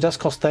Zhugnu does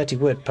cost 30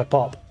 wood per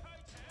pop.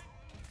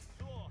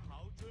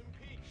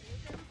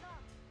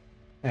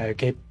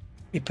 Okay,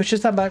 He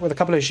pushes that back with a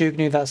couple of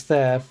Zhugnu that's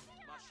there.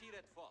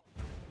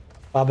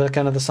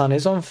 Barbican of the Sun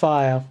is on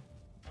fire.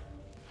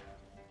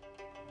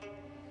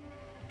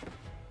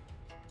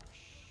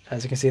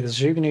 As you can see, the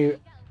Zhugnu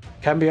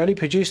can be only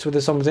produced with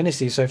the Song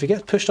Dynasty, so if he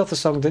gets pushed off the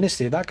Song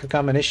Dynasty, that could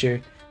become an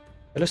issue.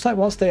 It looks like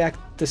once the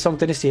Song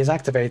Dynasty is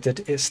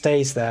activated, it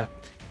stays there.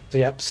 So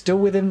yep, still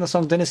within the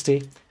Song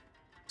Dynasty.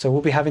 So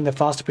we'll be having the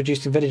faster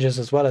producing villagers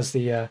as well as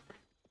the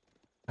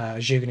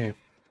Zhugnu.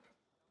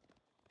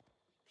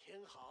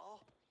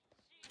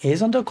 He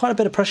is under quite a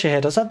bit of pressure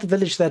here. Does have the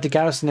village there to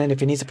garrison in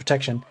if he needs a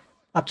protection.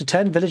 Up to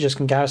 10 villagers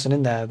can garrison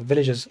in there. The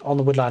villagers on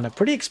the woodline are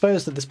pretty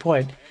exposed at this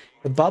point.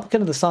 The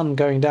Barbican of the Sun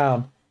going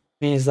down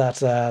means that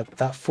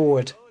that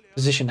forward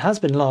position has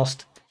been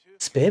lost.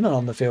 Spearmen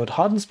on the field.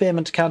 Hardened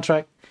spearmen to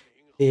counteract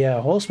the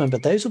horsemen,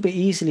 but those will be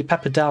easily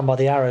peppered down by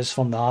the arrows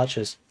from the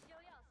archers.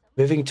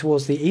 Moving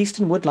towards the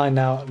eastern woodline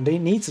now.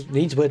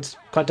 Needs wood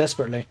quite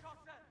desperately.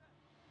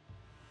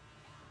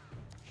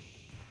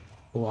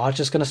 Oh,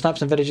 archer's going to snipe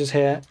some villagers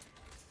here.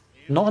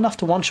 Not enough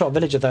to one-shot a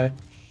villager though.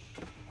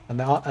 And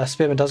the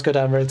spearman does go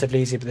down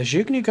relatively easy, but the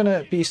Zhugnu going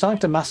to be starting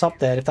to mass up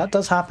there. If that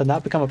does happen,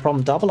 that become a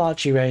problem. Double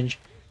archery range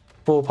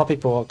for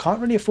Puppypaw. Can't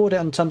really afford it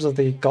in terms of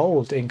the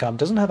gold income.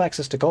 Doesn't have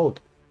access to gold.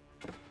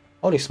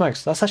 Holy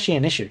smokes, that's actually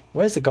an issue.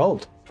 Where's the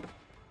gold?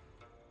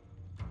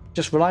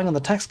 Just relying on the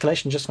tax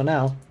collection just for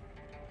now.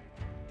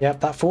 Yep,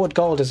 that forward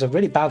gold is a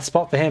really bad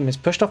spot for him. He's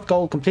pushed off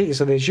gold completely,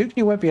 so the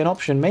Zhugnu won't be an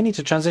option. May need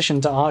to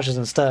transition to archers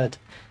instead.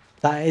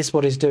 That is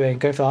what he's doing.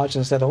 Go for archers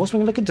instead. The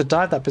horseman looking to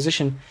dive that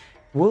position.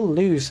 Will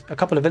lose a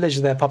couple of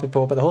villagers there,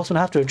 Puppypaw, but the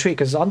horsemen have to retreat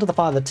because it's under the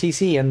fire of the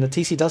TC, and the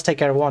TC does take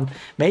care of one,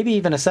 maybe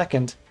even a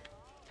second.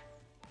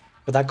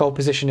 But that gold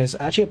position is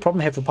actually a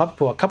problem here for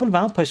Puppypaw. A couple of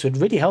outposts would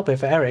really help here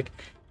for Erik.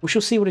 We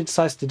shall see what he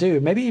decides to do.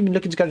 Maybe even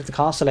looking to go to the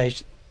Castle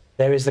Age.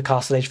 There is the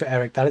Castle Age for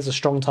Erik. That is a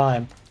strong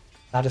time.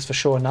 That is for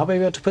sure. Now we'll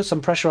be able to put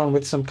some pressure on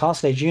with some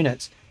Castle Age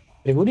units.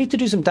 But he will need to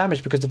do some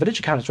damage because the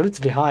villager count is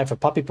relatively high for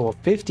Puppypaw.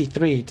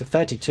 53 to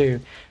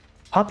 32.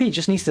 Puppy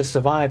just needs to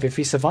survive. If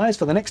he survives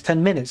for the next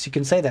 10 minutes, you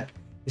can say that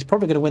he's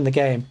probably going to win the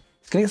game.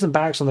 He's going to get some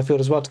barracks on the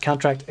field as well to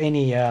counteract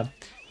any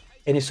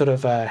sort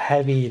of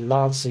heavy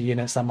lancer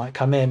units that might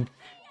come in.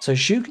 So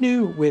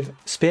Zhugnu with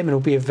spearmen will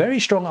be a very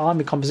strong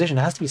army composition,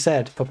 it has to be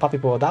said, for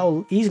Puppypaw. That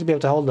will easily be able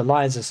to hold the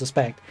lines, I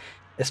suspect.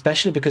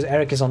 Especially because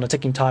Erik is on a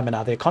ticking timer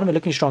now. The economy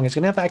looking strong. He's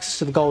going to have access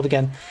to the gold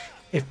again.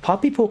 If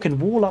Puppypaw can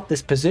wall up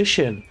this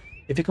position,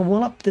 if he can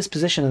wall up this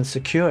position and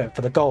secure it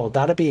for the gold,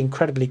 that'd be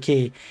incredibly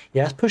key. He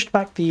has pushed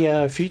back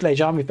the feudal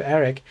age army for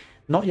Erik.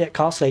 Not yet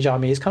Castle Age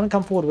army. He's kind of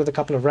come forward with a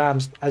couple of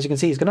rams. As you can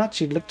see, he's going to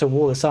actually look to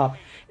wall this up.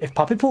 If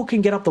Puppypaw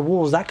can get up the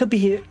walls, that could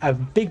be a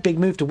big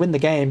move to win the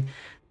game.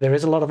 There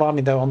is a lot of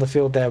army though on the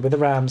field there with the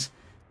rams.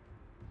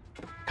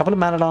 A couple of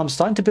man-at-arms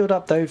starting to build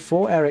up though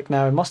for Erik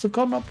now. He must have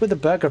gone up with the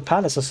Burgher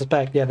Palace, I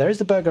suspect. Yeah, there is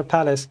the Burgher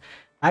Palace.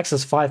 Acts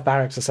as 5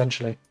 barracks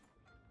essentially.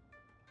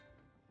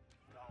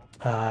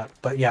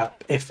 But yeah,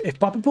 if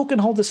Puppypaw can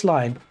hold this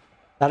line,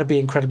 that'd be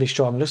incredibly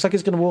strong. Looks like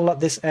he's going to wall up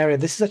this area.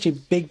 This is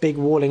actually big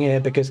walling here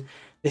because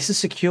this has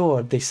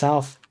secured the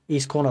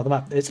southeast corner of the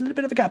map. There's a little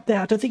bit of a gap there.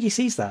 I don't think he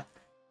sees that.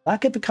 That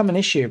could become an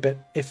issue,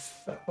 but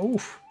if...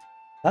 oof,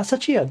 that's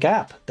actually a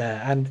gap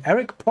there. And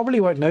Erik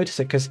probably won't notice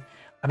it because,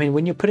 I mean,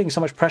 when you're putting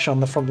so much pressure on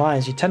the front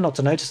lines, you tend not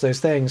to notice those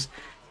things.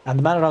 And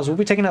the man-at-arms will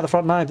be taking out the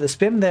front line, but the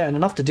spearmen there and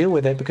enough to deal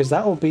with it because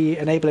that will be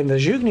enabling the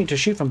Zhugnu to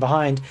shoot from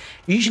behind.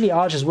 Usually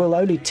archers will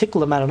only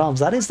tickle the man-at-arms.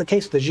 That is the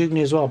case with the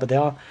Zhugnu as well, but they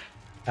are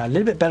a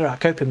little bit better at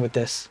coping with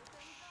this.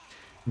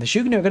 And the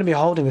Zhugnu are going to be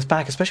holding this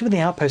back, especially with the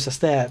outpost that's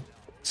there.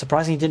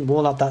 Surprisingly, he didn't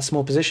wall up that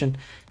small position.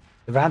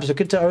 The rams are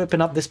good to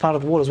open up this part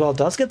of the wall as well.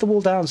 Does get the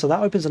wall down, so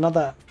that opens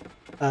another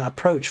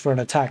approach for an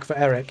attack for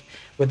Erik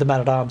with the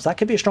man-at-arms. That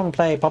could be a strong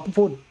play.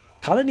 Puppypaw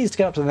kind of needs to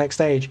get up to the next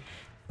stage,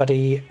 but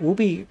he will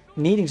be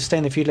needing to stay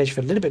in the feudal age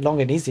for a little bit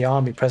longer. He needs the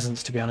army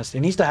presence, to be honest. He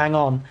needs to hang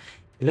on.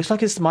 It looks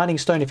like it's the mining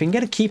stone. If he can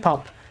get a keep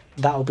up,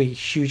 that will be a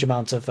huge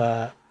amount of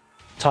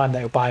time that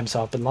he'll buy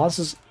himself. But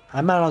lancers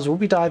and man-at-arms will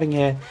be diving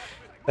here.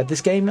 But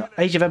this game,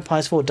 Age of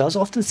Empires 4, does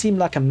often seem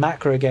like a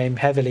macro game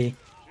heavily.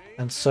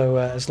 And so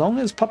as long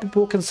as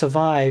Puppypaw can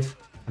survive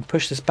and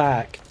push this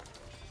back,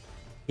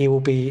 he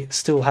will be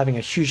still having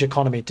a huge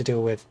economy to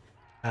deal with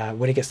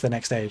when he gets to the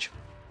next stage.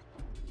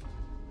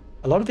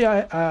 A lot of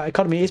the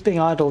economy is being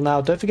idle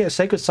now. Don't forget, a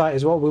sacred site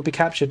as well will be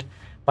captured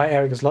by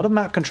Erik. There's a lot of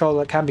map control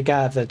that can be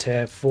gathered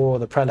here for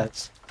the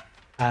prelates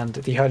and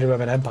the Holy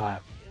Roman Empire.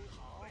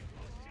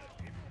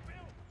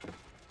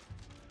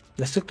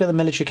 Let's look at the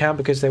military count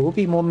because there will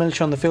be more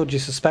military on the field, you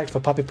suspect, for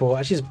Puppypaw.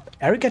 Actually,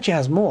 Erik actually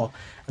has more.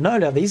 And not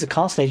only are these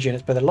Castle Age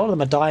units, but a lot of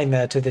them are dying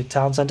there to the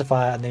town centre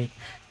fire and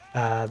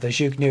the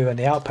Zhugnu and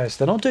the outposts.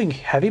 They're not doing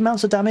heavy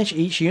amounts of damage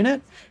each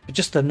unit, but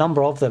just the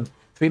number of them.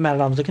 3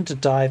 man-at-arms looking to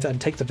dive and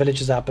take the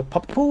villagers out, but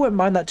Puppypaw won't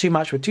mind that too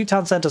much. With 2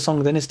 town centre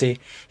Song Dynasty,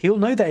 he'll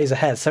know that he's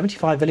ahead,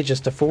 75 villagers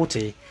to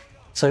 40.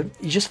 So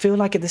you just feel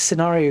like in this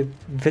scenario,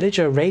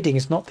 villager raiding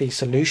is not the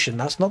solution.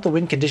 That's not the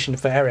win condition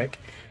for Erik,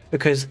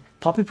 because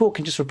Puppypaw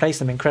can just replace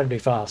them incredibly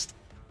fast.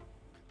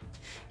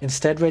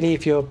 Instead, really,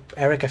 if you're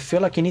Erik, I feel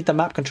like you need the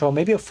map control.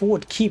 Maybe a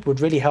forward keep would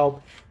really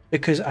help.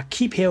 because a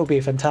keep here will be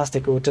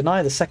fantastic. It will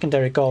deny the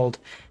secondary gold.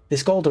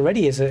 This gold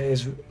already is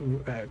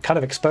kind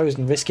of exposed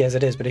and risky as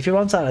it is, but if he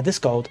runs out of this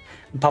gold,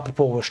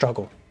 Puppypaw will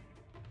struggle.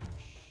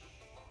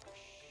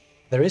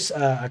 There is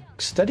a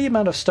steady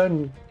amount of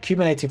stone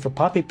accumulating for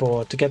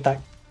Puppypaw to get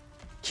that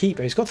keep.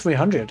 He's got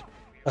 300.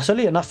 That's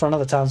only enough for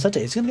another town centre.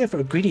 He's going to go for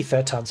a greedy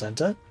third town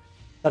centre.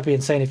 That'd be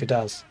insane if he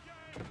does.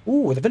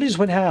 Ooh, the villagers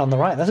went high on the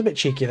right. That's a bit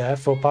cheeky there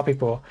for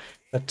Puppypaw.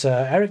 But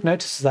Erik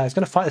notices that. He's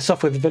going to fight this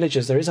off with the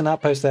villagers. There is an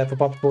outpost there for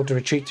Puppypaw to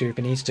retreat to if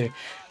he needs to.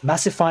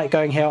 Massive fight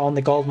going here on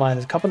the gold mine.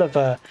 There's a couple of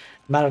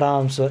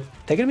man-at-arms. They're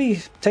going to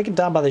be taken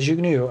down by the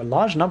Jugnu. A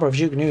large number of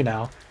Jugnu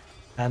now.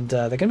 And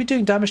they're going to be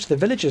doing damage to the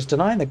villagers,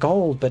 denying the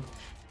gold. But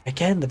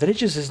again, the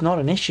villagers is not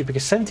an issue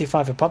because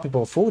 75 for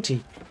Puppypaw,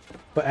 40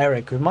 for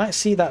Erik. We might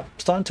see that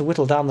starting to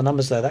whittle down the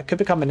numbers there. That could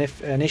become an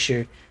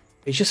issue.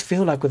 You just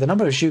feel like with the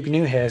number of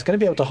Jugnu here, it's going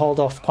to be able to hold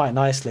off quite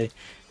nicely.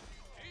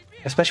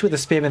 Especially with the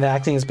spearmen, they're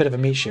acting as a bit of a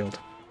meat shield.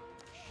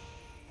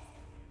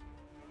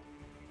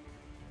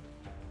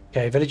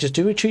 Okay, villagers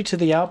do retreat to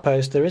the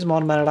outpost. There is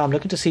one man-at-arm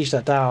looking to siege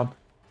that down.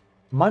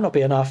 Might not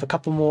be enough. A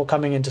couple more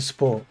coming into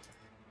support.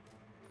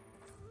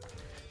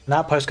 An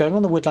outpost going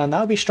on the woodline. That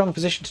would be a strong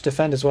position to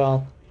defend as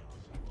well.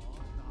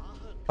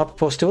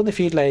 Puppypaw still in the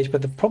feudal age,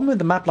 but the problem with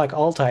the map like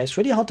Altai, it's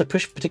really hard to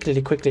push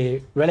particularly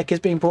quickly. Relic is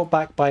being brought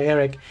back by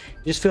Erik.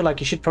 You just feel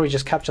like you should probably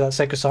just capture that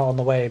sacred site on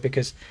the way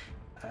because,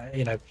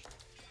 you know,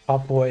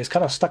 Puppypaw is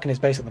kind of stuck in his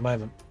base at the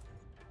moment.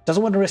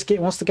 Doesn't want to risk it,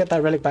 wants to get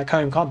that relic back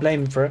home, can't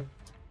blame him for it.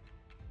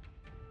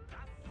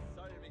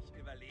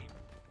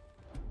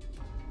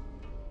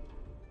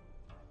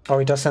 Oh,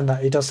 he does send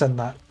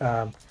that,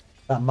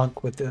 that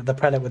monk with the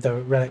prelate with the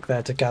relic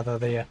there to gather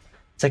the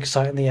sacred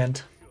site in the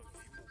end.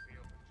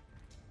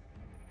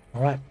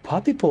 Alright,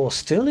 Puppypaw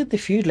still in the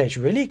feudal age,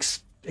 really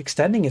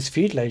extending his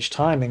feudal age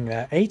timing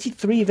there.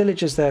 83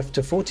 villagers there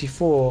to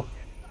 44.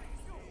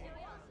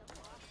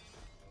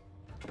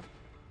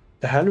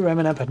 The Holy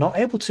Roman Empire not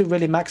able to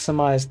really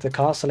maximize the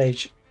Castle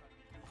Age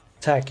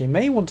tech. He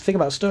may want to think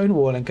about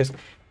stonewalling because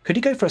could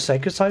he go for a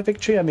sacred site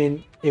victory? I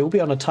mean, it will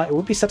be on it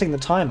will be setting the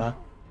timer.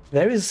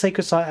 There is a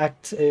sacred site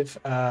active.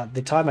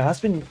 The timer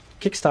has been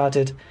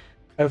kickstarted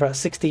over at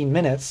 16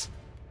 minutes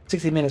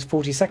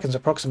 40 seconds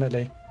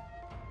approximately.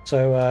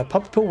 So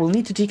Puppypaw will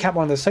need to decap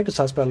one of those sacred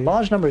sites, but a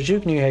large number of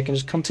Jugnu here can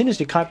just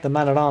continuously kite the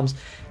man-at-arms.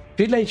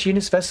 Feudal Age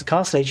units versus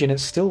Castle Age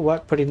units still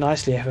work pretty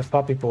nicely here with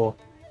Puppypaw.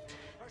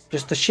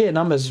 Just the sheer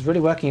numbers really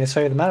working in his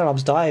favour. The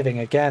man-at-arms diving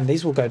again.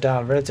 These will go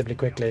down relatively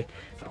quickly.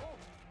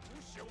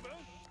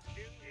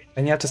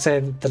 And you have to say,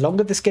 the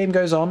longer this game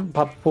goes on,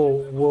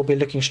 Puppypaw will be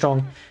looking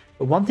strong.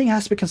 But one thing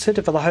has to be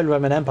considered for the Holy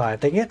Roman Empire.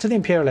 They get to the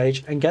Imperial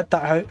Age and get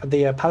that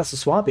the Palace of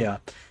Swabia.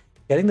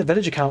 Getting the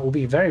villager count will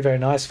be very, very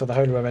nice for the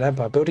Holy Roman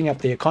Empire, building up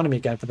the economy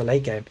again for the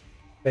late game.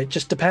 But it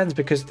just depends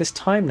because this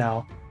time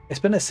now, it's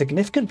been a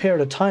significant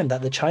period of time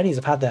that the Chinese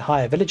have had their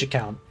higher villager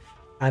count.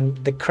 And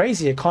the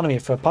crazy economy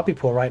for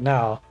Puppypaw right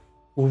now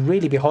will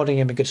really be holding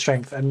him in good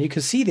strength. And you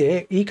can see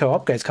the eco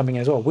upgrades coming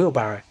in as well.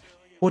 Wheelbarrow,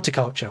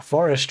 horticulture,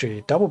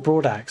 forestry, double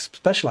broadaxe,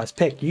 specialized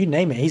pick, you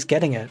name it, he's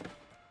getting it.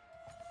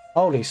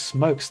 Holy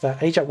smokes,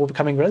 that age up will be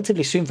coming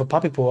relatively soon for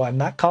Puppypaw,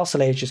 and that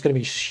Castle Age is going to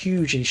be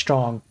hugely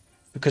strong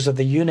because of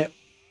the unit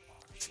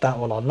that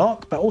will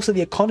unlock, but also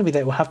the economy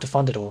that will have to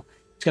fund it all.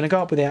 It's going to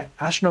go up with the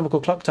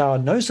astronomical clock tower.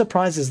 No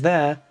surprises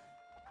there.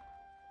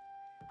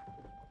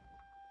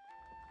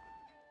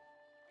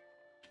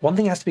 One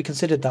thing has to be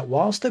considered that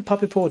whilst the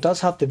Puppypaw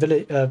does have the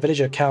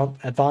villager count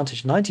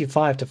advantage,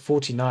 95 to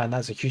 49,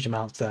 that's a huge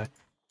amount there.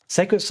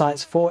 Sacred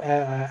sites for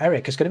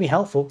Erik is going to be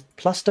helpful.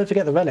 Plus, don't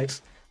forget the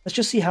relics. Let's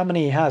just see how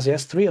many he has. He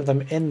has 3 of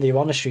them in the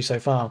monastery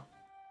so far.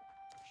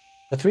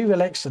 The 3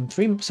 relics and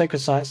 3 sacred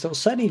sites, that will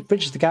certainly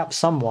bridge the gap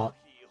somewhat.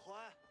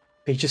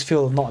 But you just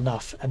feel not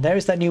enough. And there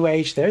is that new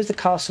age. There is the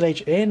Castle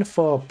Age in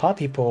for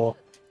Puppypaw.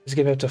 He's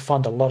going to be able to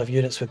fund a lot of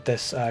units with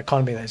this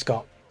economy that he's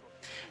got.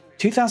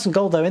 2,000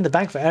 gold though in the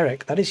bank for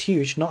Erik. That is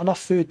huge. Not enough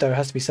food though,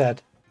 has to be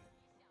said.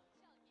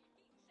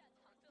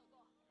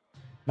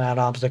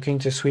 Man-at-arms looking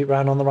to sweep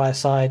round on the right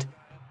side.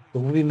 But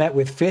will be met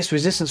with fierce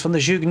resistance from the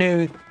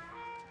Jugnu.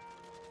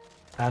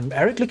 And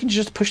Erik looking to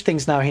just push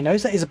things now. He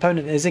knows that his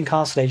opponent is in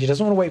Castle Age. He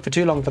doesn't want to wait for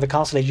too long for the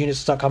Castle Age units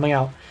to start coming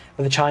out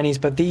for the Chinese.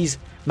 But these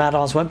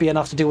man-at-arms won't be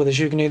enough to deal with the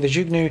Jugnu. The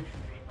Jugnu,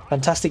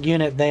 fantastic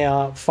unit. They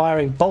are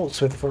firing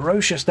bolts with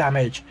ferocious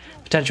damage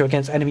potential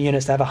against enemy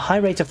units. They have a high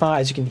rate of fire,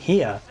 as you can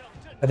hear.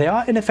 But they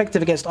are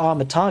ineffective against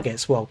armored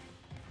targets. Well,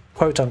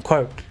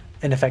 quote-unquote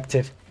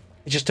ineffective.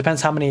 It just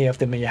depends how many of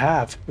them you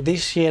have. With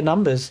these sheer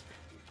numbers,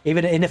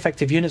 even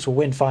ineffective units will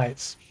win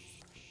fights.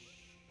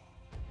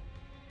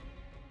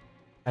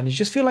 And you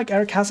just feel like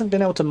Erik hasn't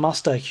been able to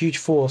muster a huge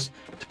force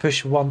to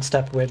push one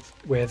step with.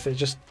 It's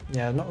just,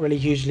 yeah, not really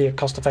hugely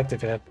cost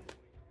effective here.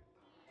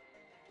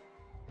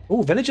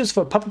 Oh, villagers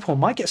for Puppypaw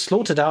might get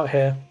slaughtered out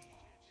here.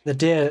 The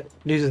deer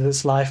loses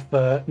its life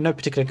for no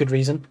particular good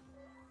reason.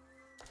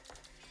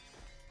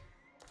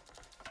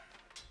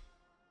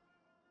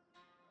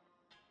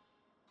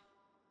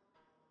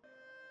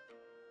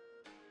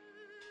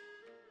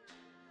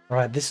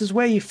 Alright, this is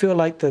where you feel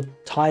like the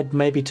tide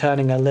may be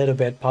turning a little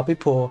bit.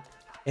 Puppypaw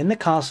in the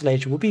castle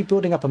age will be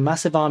building up a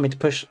massive army to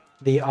push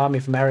the army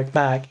from Erik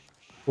back.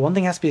 But one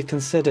thing has to be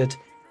considered.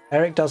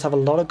 Erik does have a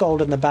lot of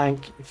gold in the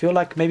bank. You feel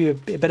like maybe a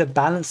bit of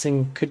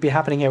balancing could be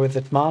happening here with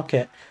the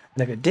market.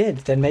 And if it did,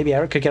 then maybe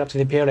Erik could get up to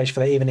the Imperial Age for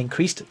the even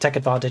increased tech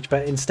advantage.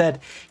 But instead,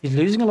 he's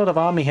losing a lot of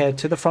army here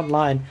to the front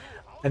line.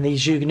 And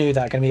these Zhuge Nu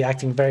that are going to be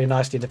acting very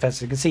nicely in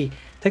defense. You can see,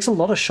 it takes a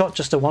lot of shot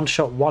just to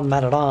one-shot one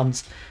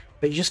man-at-arms.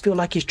 But you just feel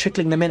like he's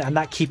trickling them in, and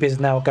that keep is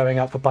now going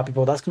up for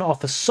Puppypaw. That's going to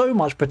offer so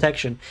much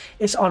protection.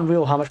 It's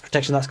unreal how much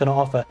protection that's going to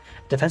offer.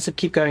 Defensive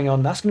keep going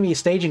on. That's going to be a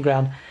staging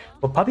ground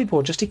for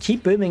Puppypaw just to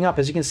keep booming up.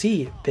 As you can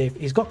see,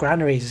 he's got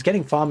granaries. He's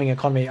getting farming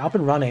economy up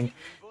and running.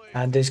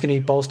 And he's going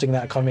to be bolstering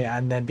that economy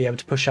and then be able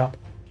to push up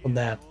from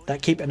there.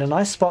 That keep in a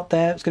nice spot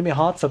there. It's going to be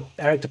hard for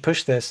Erik to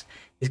push this.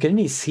 He's going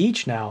to need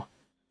siege now.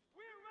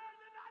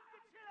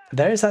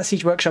 There is that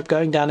siege workshop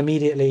going down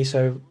immediately.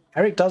 So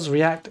Erik does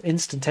react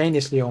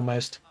instantaneously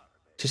almost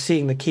to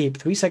seeing the keep.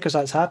 3 sacred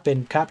sites have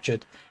been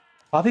captured.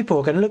 Puppypaw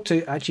are going to look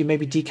to actually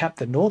maybe decap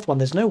the north one.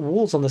 There's no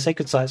walls on the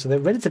sacred site, so they're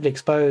relatively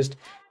exposed.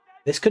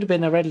 This could have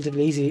been a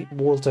relatively easy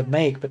wall to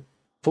make, but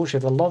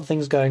fortunately with a lot of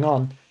things going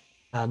on,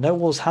 no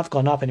walls have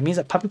gone up, and it means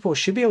that Puppypaw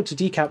should be able to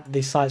decap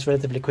these sites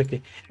relatively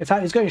quickly. In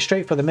fact, he's going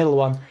straight for the middle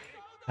one,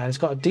 and he's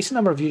got a decent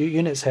number of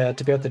units here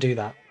to be able to do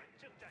that.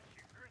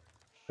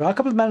 There are a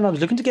couple of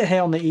man-at-arms looking to get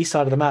here on the east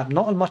side of the map.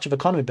 Not much of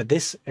economy, but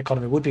this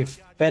economy would be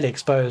fairly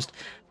exposed.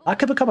 That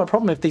could become a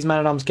problem if these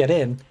man-at-arms get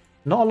in.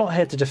 Not a lot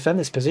here to defend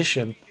this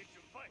position.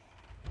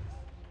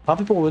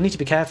 Puppypaw will need to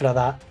be careful of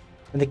that.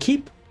 And the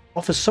keep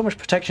offers so much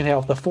protection here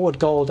of the forward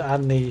gold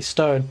and the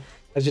stone.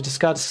 As we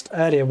discussed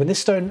earlier, when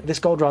this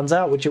gold runs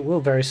out, which it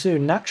will very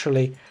soon,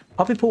 naturally,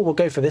 Puppypaw will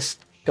go for this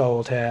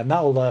gold here, and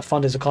that will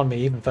fund his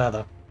economy even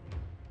further.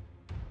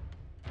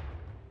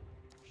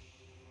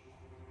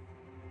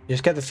 You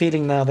just get the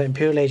feeling now that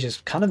Imperial Age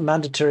is kind of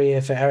mandatory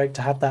here for Erik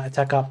to have that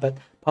attack up, but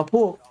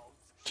Puppypaw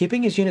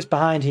keeping his units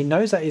behind, he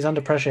knows that he's under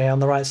pressure here on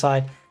the right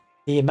side.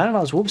 The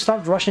man-at-arms will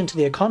start to rush into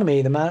the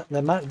economy.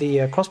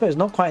 The crossbow is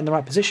not quite in the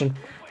right position.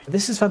 But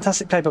this is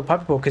fantastic play by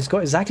Puppypaw because he's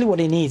got exactly what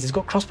he needs. He's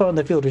got crossbow on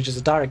the field, which is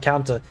a direct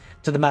counter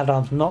to the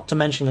man-at-arms, not to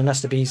mention the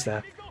nest of bees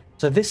there.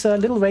 So this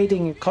little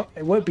raiding,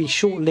 it won't be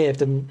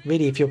short-lived, and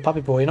really if you're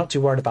Puppypaw, you're not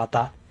too worried about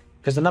that.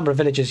 Because the number of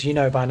villagers, you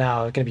know by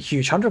now, are going to be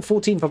huge.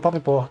 114 for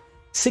Puppypaw,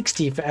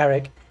 60 for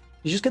Erik.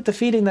 You just get the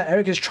feeling that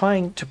Erik is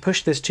trying to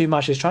push this too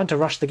much. He's trying to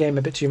rush the game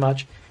a bit too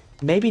much.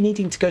 Maybe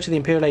needing to go to the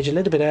Imperial Age a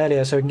little bit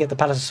earlier so he can get the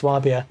Palace of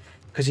Swabia,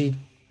 because he's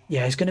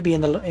going to be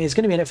in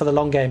it for the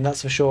long game,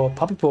 that's for sure.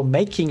 Puppypaw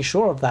making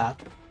sure of that,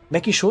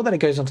 making sure that it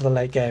goes onto the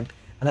late game.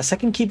 And a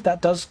second keep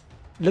that does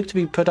look to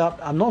be put up.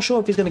 I'm not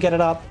sure if he's going to get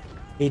it up.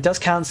 He does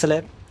cancel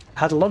it.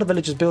 Had a lot of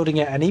villagers building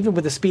it, and even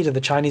with the speed of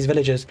the Chinese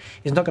villagers,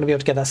 he's not going to be able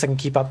to get that second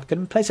keep up.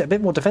 Going to place it a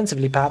bit more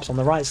defensively, perhaps on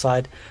the right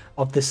side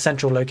of this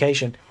central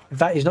location. In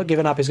fact, he's not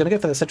giving up. He's going to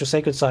go for the central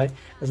sacred site.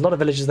 There's a lot of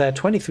villagers there,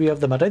 23 of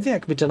them. I don't think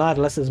that can be denied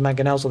unless there's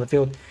mangonels on the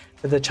field.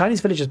 But the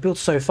Chinese villagers build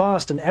so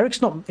fast, and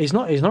Erik's not. He's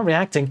not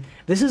reacting.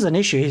 This is an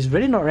issue. He's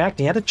really not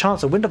reacting. He had a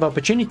chance, a window of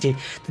opportunity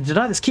to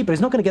deny this keep, but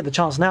he's not going to get the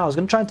chance now. He's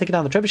going to try and take it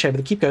down the trebuchet, but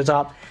the keep goes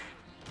up.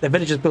 The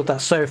villagers built that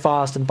so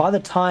fast, and by the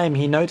time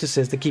he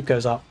notices, the keep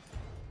goes up.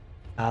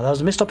 There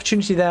was a missed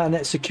opportunity there, and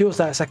it secures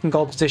that second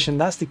goal position.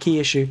 That's the key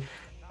issue.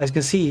 As you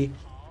can see,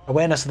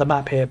 awareness of the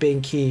map here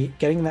being key.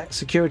 Getting that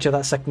security of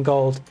that second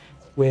gold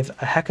with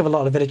a heck of a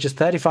lot of villagers,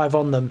 35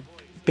 on them,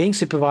 being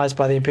supervised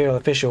by the Imperial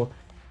official.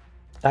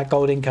 That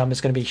gold income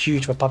is going to be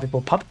huge for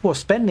Puppypaw. Puppypaw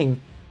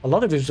spending a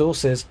lot of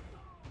resources.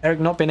 Erik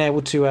not being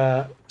able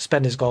to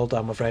spend his gold,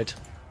 I'm afraid.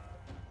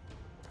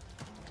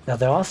 Now,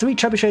 there are 3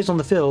 trebuchets on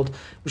the field,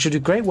 which will do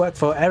great work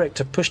for Erik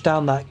to push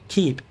down that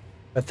keep.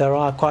 But there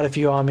are quite a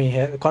few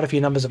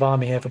numbers of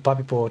army here for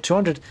Puppypaw.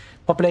 200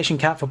 population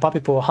cap for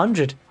Puppypaw,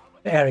 100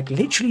 for Erik.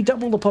 Literally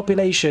double the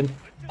population.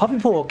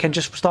 Puppypaw can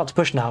just start to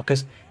push now,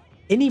 because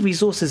any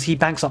resources he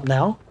banks up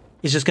now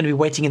is just going to be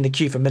waiting in the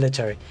queue for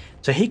military.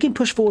 So he can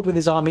push forward with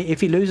his army.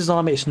 If he loses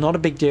army, it's not a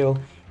big deal.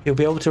 He'll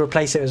be able to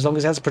replace it as long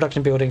as he has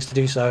production buildings to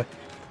do so.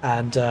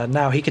 And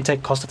now he can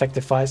take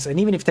cost-effective fights. And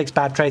even if he takes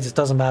bad trades, it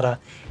doesn't matter.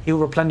 He will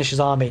replenish his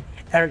army.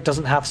 Erik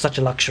doesn't have such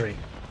a luxury.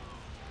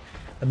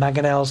 The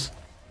mangonels...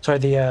 Sorry,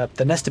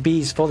 the nest of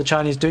bees for the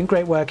Chinese doing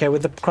great work here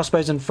with the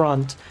crossbows in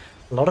front.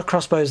 A lot of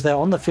crossbows there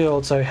on the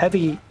field, so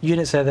heavy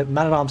units there, the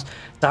man-at-arms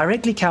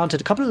directly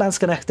countered. A couple of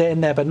Landsknechte in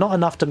there, but not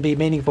enough to be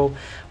meaningful.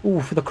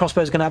 Ooh, the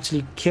crossbow is going to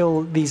absolutely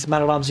kill these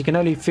man-at-arms. You can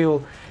only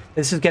feel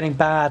this is getting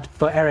bad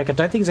for Erik. I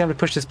don't think he's going to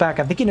push this back.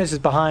 I think he knows he's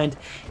behind.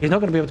 He's not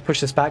going to be able to push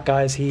this back,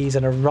 guys. He's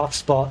in a rough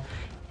spot.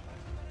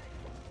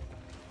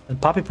 And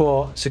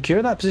Puppypaw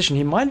secure that position.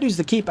 He might lose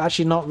the keep,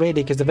 actually not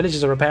really, because the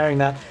villagers are repairing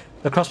that.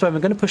 The crossbowmen are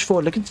going to push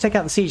forward, looking to take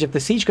out the siege. If the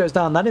siege goes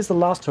down, that is the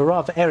last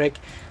hurrah for Erik.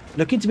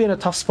 Looking to be in a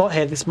tough spot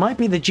here. This might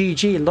be the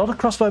GG. A lot of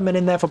crossbowmen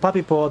in there for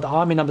Puppypaw. The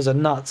army numbers are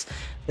nuts.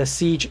 The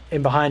siege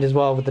in behind as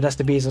well with the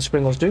Nest of Bees and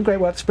Springalds doing great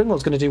work.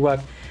 Springalds going to do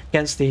work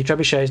against the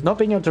trebuchets. Not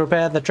being able to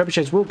repair. The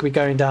trebuchets will be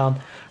going down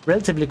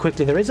relatively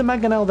quickly. There is a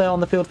mangonel there on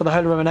the field for the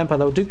Holy Roman Empire.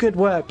 They'll do good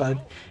work, but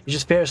you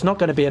just fear it's not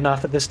going to be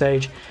enough at this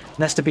stage.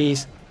 Nest of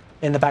Bees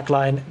in the back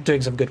line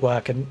doing some good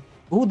work. And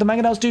ooh, the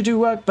mangonels do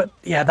work, but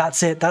yeah,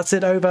 that's it. That's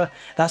it over.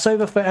 That's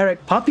over for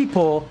Erik.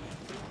 Puppypaw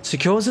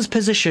secures his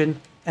position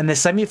in the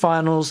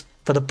semi-finals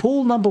for the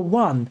pool number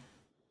 1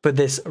 for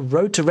this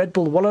Road to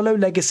Redbull Wololo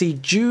Legacy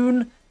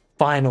June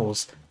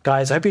finals.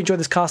 Guys, I hope you enjoyed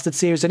this casted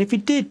series, and if you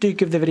did, do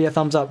give the video a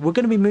thumbs up. We're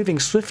going to be moving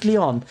swiftly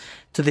on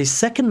to the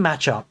second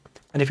matchup,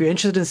 and if you're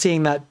interested in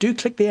seeing that, do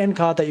click the end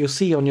card that you'll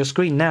see on your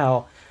screen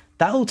now.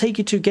 That will take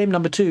you to game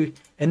number 2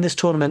 in this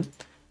tournament.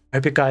 I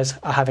hope you guys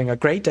are having a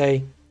great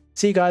day.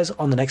 See you guys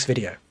on the next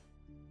video.